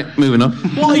 Okay, right, moving on.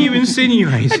 What are you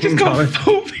insinuating? I just got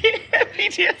full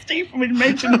PTSD from his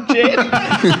mention of gin.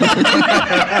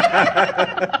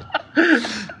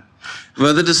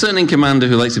 Well, the discerning commander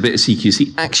who likes a bit of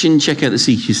CQC action, check out the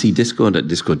CQC Discord at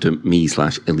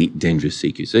discord.me/Elite Dangerous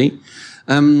CQC.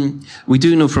 We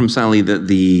do know from Sally that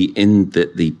the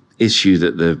issue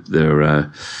that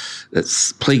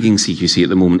that's plaguing CQC at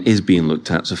the moment is being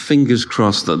looked at. So fingers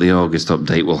crossed that the August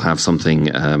update will have something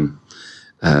to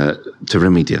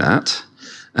remedy that.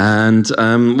 And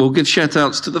we'll give shout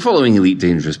outs to the following Elite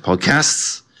Dangerous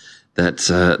podcasts that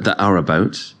are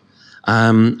about.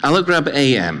 Allograb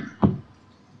AM.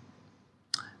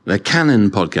 The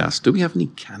Canon podcast. Do we have any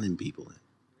Canon people?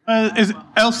 Is it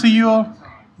LCU or?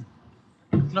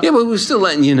 No. Yeah, well, we're still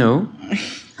letting you know.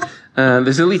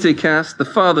 There's Elite Cast, the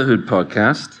Fatherhood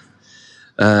podcast,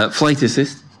 Flight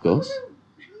Assist, of course.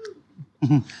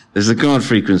 There's the Guard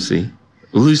Frequency,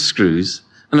 Loose Screws,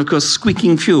 and of course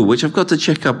Squeaking Fuel, which I've got to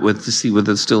check up with to see whether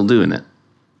they're still doing it.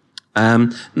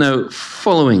 Now,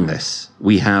 following this,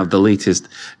 we have the latest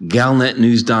Galnet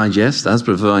News Digest, as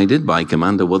provided by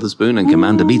Commander Witherspoon and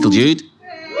Commander Beetlejude.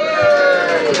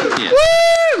 Yeah.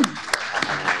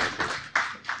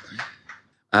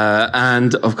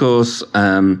 And, of course,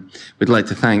 we'd like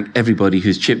to thank everybody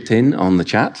who's chipped in on the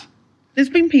chat. There's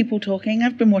been people talking.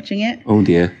 I've been watching it. Oh,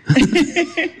 dear.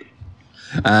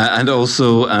 And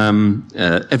also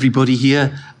everybody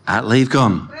here at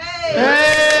LaveCon.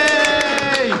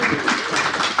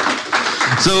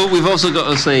 So we've also got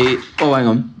to say, oh, hang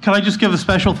on. Can I just give a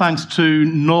special thanks to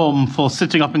Norm for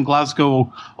sitting up in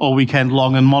Glasgow all weekend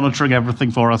long and monitoring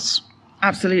everything for us?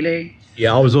 Absolutely.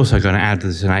 Yeah, I was also going to add to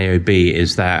this in AOB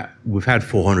is that we've had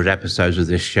 400 episodes of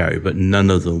this show, but none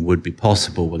of them would be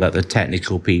possible without the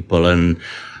technical people and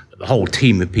the whole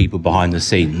team of people behind the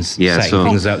scenes setting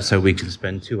things up so we can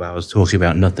spend 2 hours talking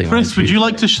about nothing. Chris, would you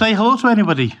like to say hello to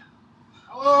anybody?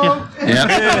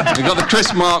 Yeah. We've got the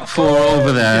Chris Mark 4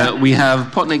 over there. Yeah. We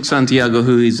have Potnik Santiago,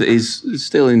 who is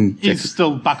still in... He's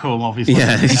still back home, obviously.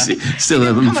 Yeah, he's still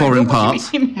in foreign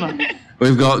parts.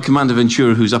 We've got Commander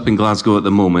Ventura, who's up in Glasgow at the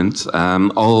moment.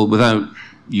 All without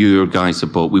your guys'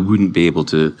 support, we wouldn't be able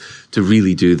to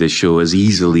really do this show as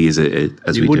easily as we do.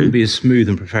 It wouldn't be as smooth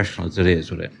and professional as it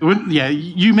is, would it? Yeah,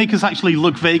 you make us actually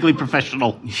look vaguely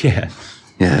professional. Yeah.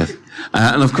 Yeah.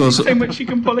 And of course... So much you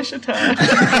can polish a turd.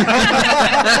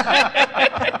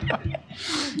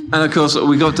 And of course,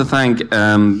 we got to thank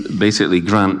basically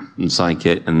Grant and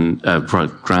Psykit and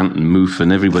Grant and Moof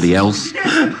and everybody else.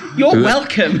 You're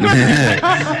welcome.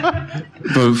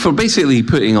 for basically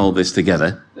putting all this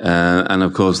together. And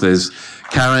of course, there's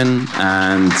Karen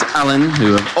and Alan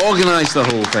who have organised the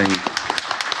whole thing.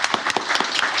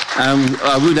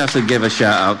 I would have to give a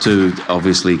shout out to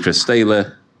obviously Chris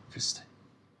Stabler,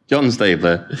 John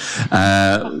Stabler,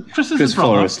 Chris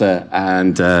Forrester,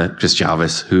 and Chris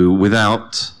Jarvis, who,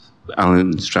 without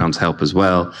Alan Stroud's help as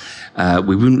well,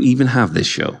 we wouldn't even have this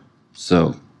show.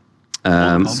 So,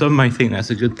 some may think that's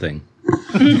a good thing.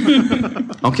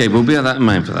 Okay, we'll bear that in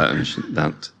mind for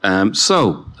that.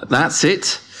 So, that's it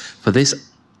for this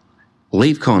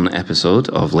LaveCon episode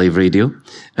of Lave Radio.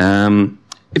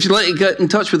 If you'd like to get in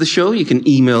touch with the show, you can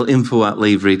email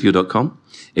info@laveradio.com.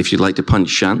 If you'd like to punch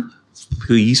Shan,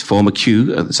 please form a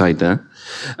queue at the side there.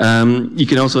 You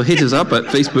can also hit us up at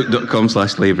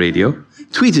facebook.com/laveradio,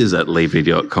 tweet us at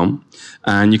laveradio.com,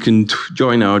 and you can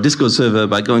join our Discord server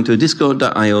by going to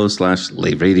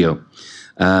discord.io/laveradio.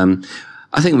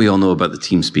 I think we all know about the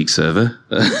TeamSpeak server,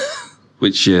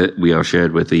 which we are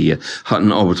shared with the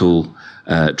Hutton Orbital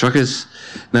truckers.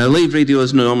 Now, Lave Radio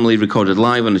is normally recorded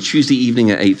live on a Tuesday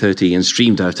evening at 8:30 and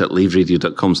streamed out at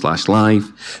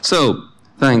laveradio.com/live. So,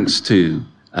 thanks to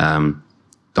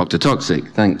Dr.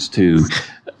 Toxic, thanks to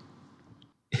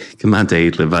Commander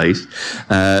Aid Levice,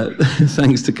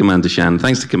 thanks to Commander Shan,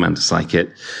 thanks to Commander Psykit,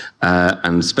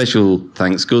 and special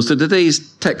thanks goes to today's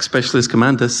tech specialist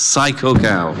commander, Psycho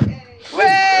Cow.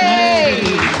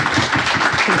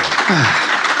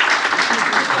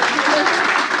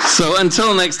 So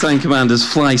until next time, commanders,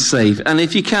 fly safe, and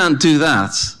if you can't do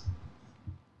that,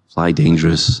 fly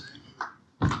dangerous.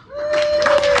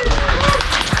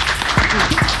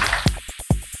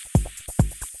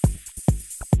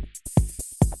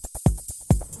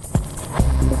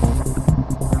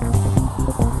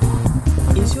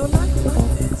 Is your life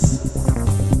like this?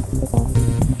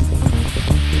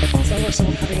 Sounds like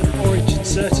someone having an orange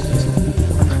inserted.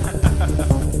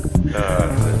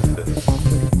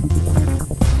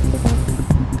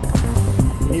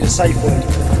 Need a safe word.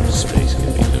 Space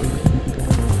can be loaded.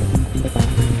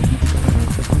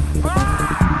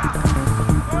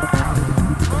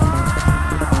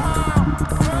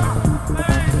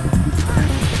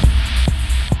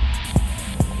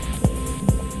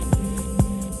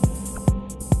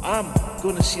 I'm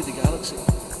gonna see the galaxy.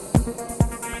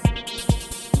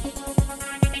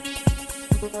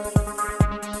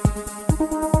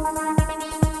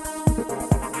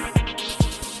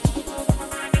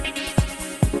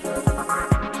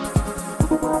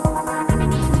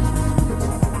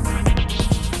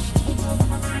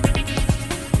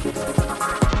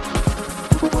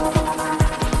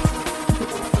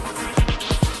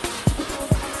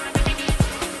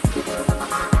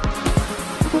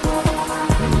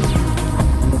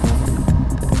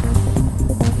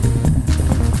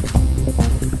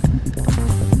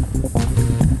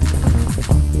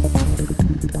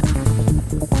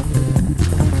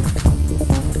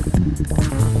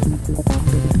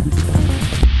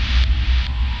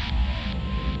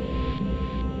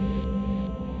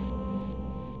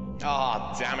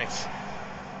 Ah, damn it.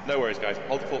 No worries, guys.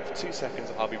 Hold the fort for 2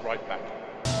 seconds. I'll be right back.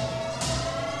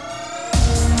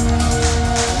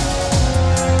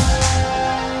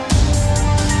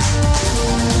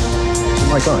 So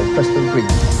my guys, press the green.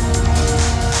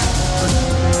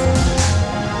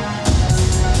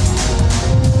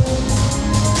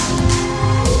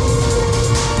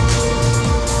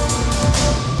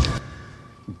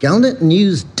 Galnet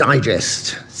News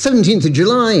Digest, 17th of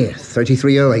July,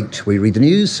 3308. We read the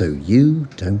news so you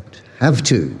don't have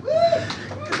to.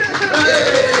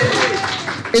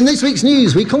 In this week's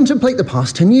news, we contemplate the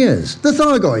past 10 years, the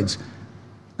Thargoids,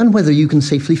 and whether you can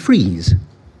safely freeze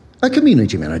a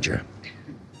community manager.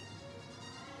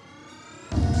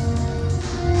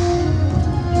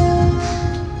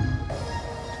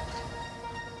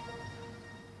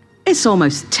 It's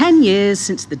almost 10 years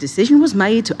since the decision was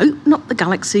made to open up the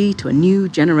galaxy to a new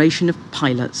generation of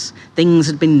pilots. Things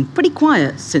had been pretty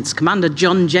quiet since Commander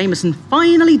John Jameson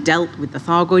finally dealt with the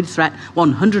Thargoid threat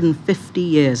 150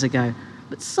 years ago.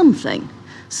 But some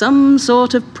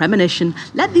sort of premonition,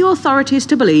 led the authorities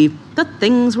to believe that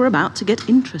things were about to get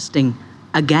interesting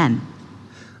again.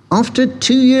 After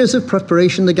 2 years of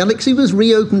preparation, the Galaxy was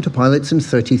reopened to pilots in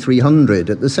 3300,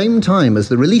 at the same time as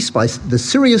the release by the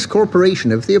Sirius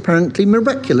Corporation of the apparently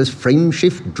miraculous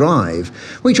frameshift drive,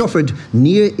 which offered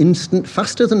near-instant,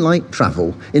 faster-than-light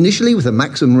travel, initially with a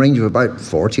maximum range of about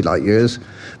 40 light-years,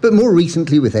 but more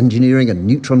recently with engineering and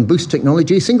neutron boost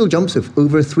technology, single jumps of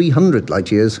over 300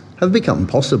 light-years have become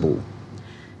possible.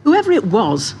 Whoever it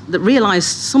was that realised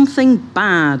something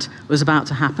bad was about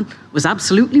to happen was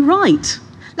absolutely right.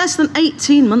 Less than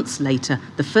 18 months later,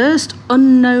 the first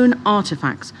unknown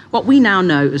artefacts, what we now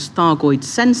know as Thargoid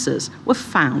sensors, were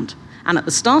found. And at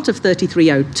the start of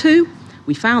 3302,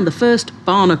 we found the first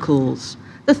barnacles.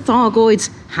 The Thargoids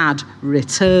had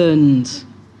returned.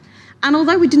 And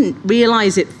although we didn't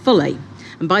realise it fully,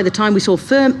 and by the time we saw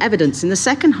firm evidence in the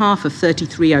second half of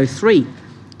 3303,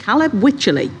 Caleb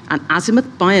Wycherley and Azimuth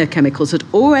Biochemicals had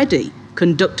already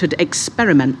conducted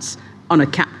experiments on a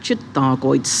captured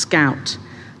Thargoid scout.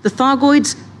 The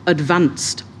Thargoids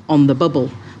advanced on the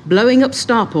bubble, blowing up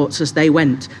starports as they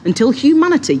went, until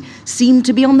humanity seemed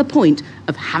to be on the point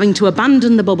of having to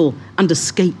abandon the bubble and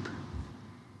escape.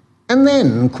 And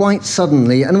then, quite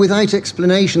suddenly, and without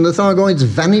explanation, the Thargoids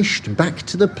vanished back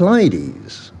to the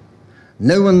Pleiades.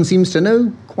 No one seems to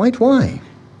know quite why.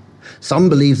 Some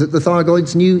believe that the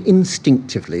Thargoids knew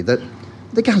instinctively that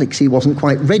the galaxy wasn't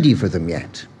quite ready for them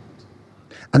yet.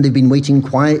 And they've been waiting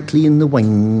quietly in the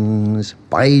wings,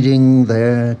 biding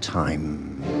their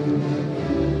time.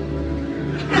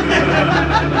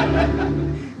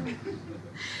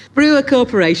 Brewer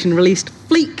Corporation released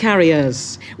fleet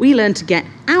carriers. We learned to get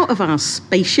out of our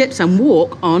spaceships and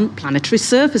walk on planetary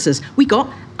surfaces. We got,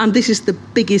 and this is the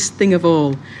biggest thing of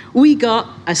all, we got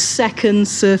a second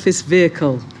surface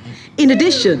vehicle. In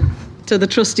addition to the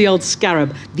trusty old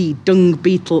scarab, the Dung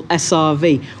Beetle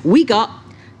SRV, we got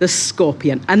the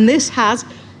Scorpion, and this has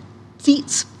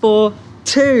seats for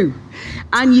two,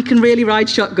 and you can really ride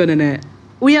shotgun in it.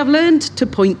 We have learned to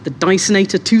point the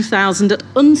Dysonator 2000 at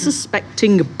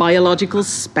unsuspecting biological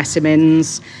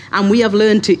specimens, and we have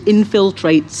learned to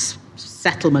infiltrate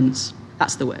settlements.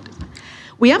 That's the word.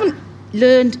 We haven't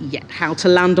learned yet how to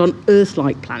land on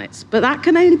Earth-like planets, but that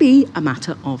can only be a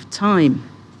matter of time.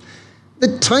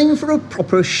 The time for a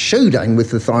proper showdown with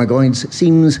the Thargoids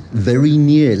seems very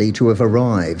nearly to have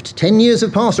arrived. 10 years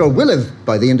have passed, or will have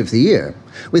by the end of the year.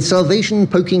 With Salvation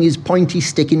poking his pointy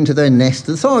stick into their nest,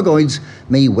 the Thargoids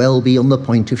may well be on the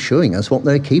point of showing us what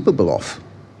they're capable of.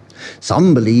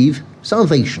 Some believe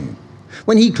Salvation,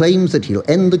 when he claims that he'll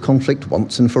end the conflict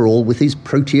once and for all with his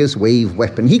Proteus wave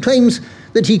weapon. He claims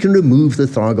that he can remove the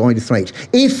Thargoid threat.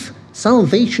 If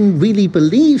Salvation really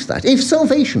believes that, if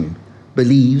Salvation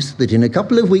believes that in a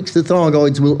couple of weeks the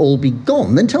Thargoids will all be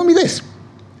gone, then tell me this.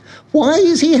 Why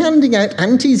is he handing out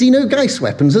anti-Xenogeist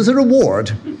weapons as a reward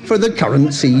for the current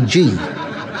CG?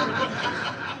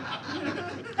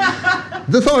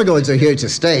 The Thargoids are here to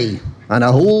stay, and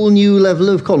a whole new level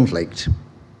of conflict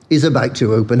is about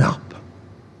to open up.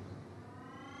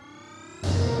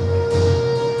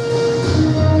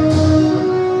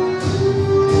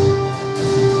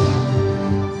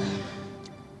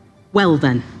 Well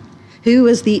then, who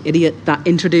was the idiot that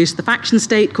introduced the faction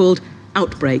state called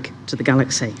Outbreak to the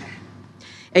galaxy?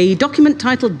 A document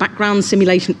titled Background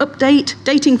Simulation Update,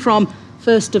 dating from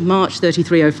 1st of March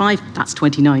 3305, that's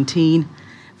 2019,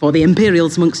 for the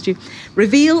Imperials amongst you,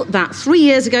 reveal that 3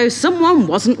 years ago someone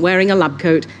wearing a lab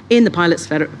coat in the Pilots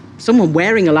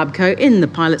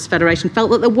Federation felt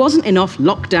that there wasn't enough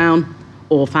lockdown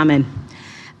or famine,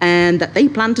 and that they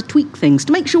planned to tweak things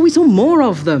to make sure we saw more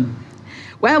of them.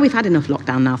 Well, we've had enough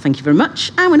lockdown now, thank you very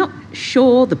much, and we're not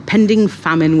sure the pending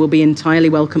famine will be entirely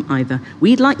welcome either.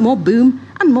 We'd like more boom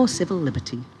and more civil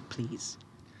liberty, please.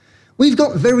 We've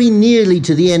got very nearly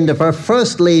to the end of our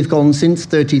first LaveCon since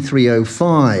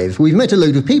 3305. We've met a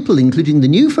load of people, including the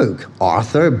new folk,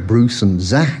 Arthur, Bruce and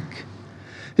Zach,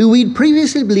 who we'd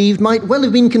previously believed might well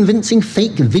have been convincing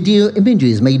fake video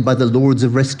images made by the Lords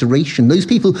of Restoration, those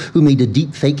people who made a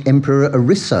deep-fake Emperor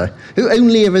Orissa, who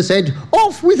only ever said,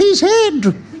 "Off with his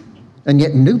head!" And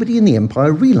yet nobody in the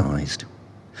Empire realised.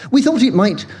 We thought it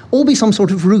might all be some sort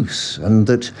of ruse, and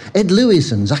that Ed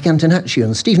Lewis and Zach Antonacci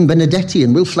and Stephen Benedetti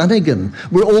and Will Flanagan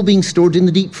were all being stored in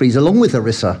the deep freeze along with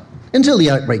Orissa until the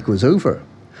outbreak was over.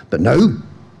 But no.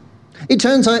 It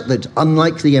turns out that,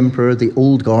 unlike the Emperor, the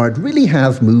Old Guard really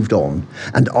have moved on,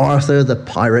 and Arthur the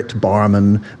pirate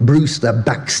barman, Bruce the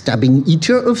backstabbing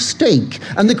eater of steak,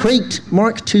 and the Crate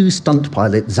Mark II stunt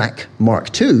pilot Zach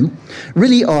Mark II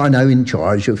really are now in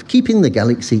charge of keeping the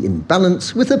galaxy in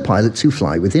balance with the pilots who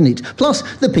fly within it, plus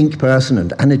the pink person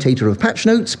and annotator of patch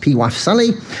notes, P-Waff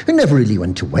Sally, who never really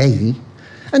went away,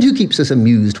 and who keeps us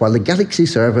amused while the galaxy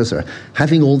servers are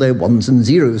having all their ones and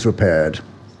zeros repaired.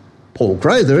 Paul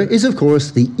Crowther is, of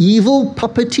course, the evil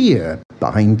puppeteer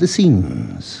behind the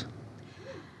scenes.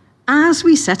 As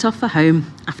we set off for home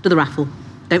after the raffle,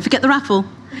 don't forget the raffle,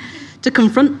 to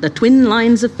confront the twin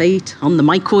lines of fate on the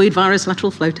mycoid virus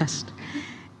lateral flow test,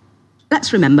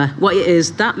 let's remember what it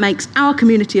is that makes our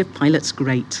community of pilots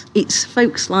great. It's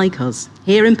folks like us,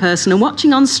 here in person and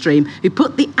watching on stream, who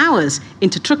put the hours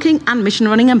into trucking and mission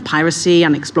running and piracy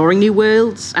and exploring new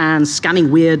worlds and scanning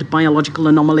weird biological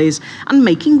anomalies and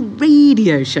making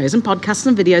radio shows and podcasts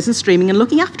and videos and streaming and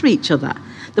looking after each other.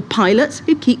 The pilots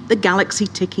who keep the galaxy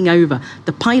ticking over.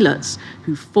 The pilots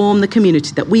who form the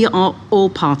community that we are all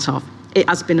part of. It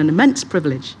has been an immense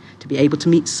privilege to be able to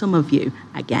meet some of you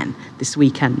again this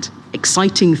weekend.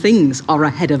 Exciting things are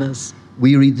ahead of us.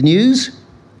 We read the news,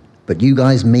 but you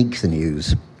guys make the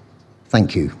news.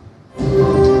 Thank you.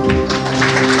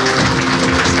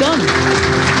 It's done.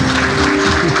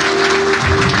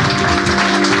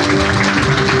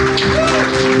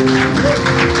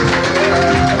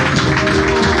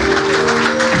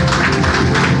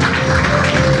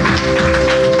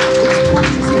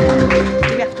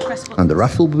 And the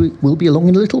raffle will be along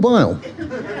in a little while.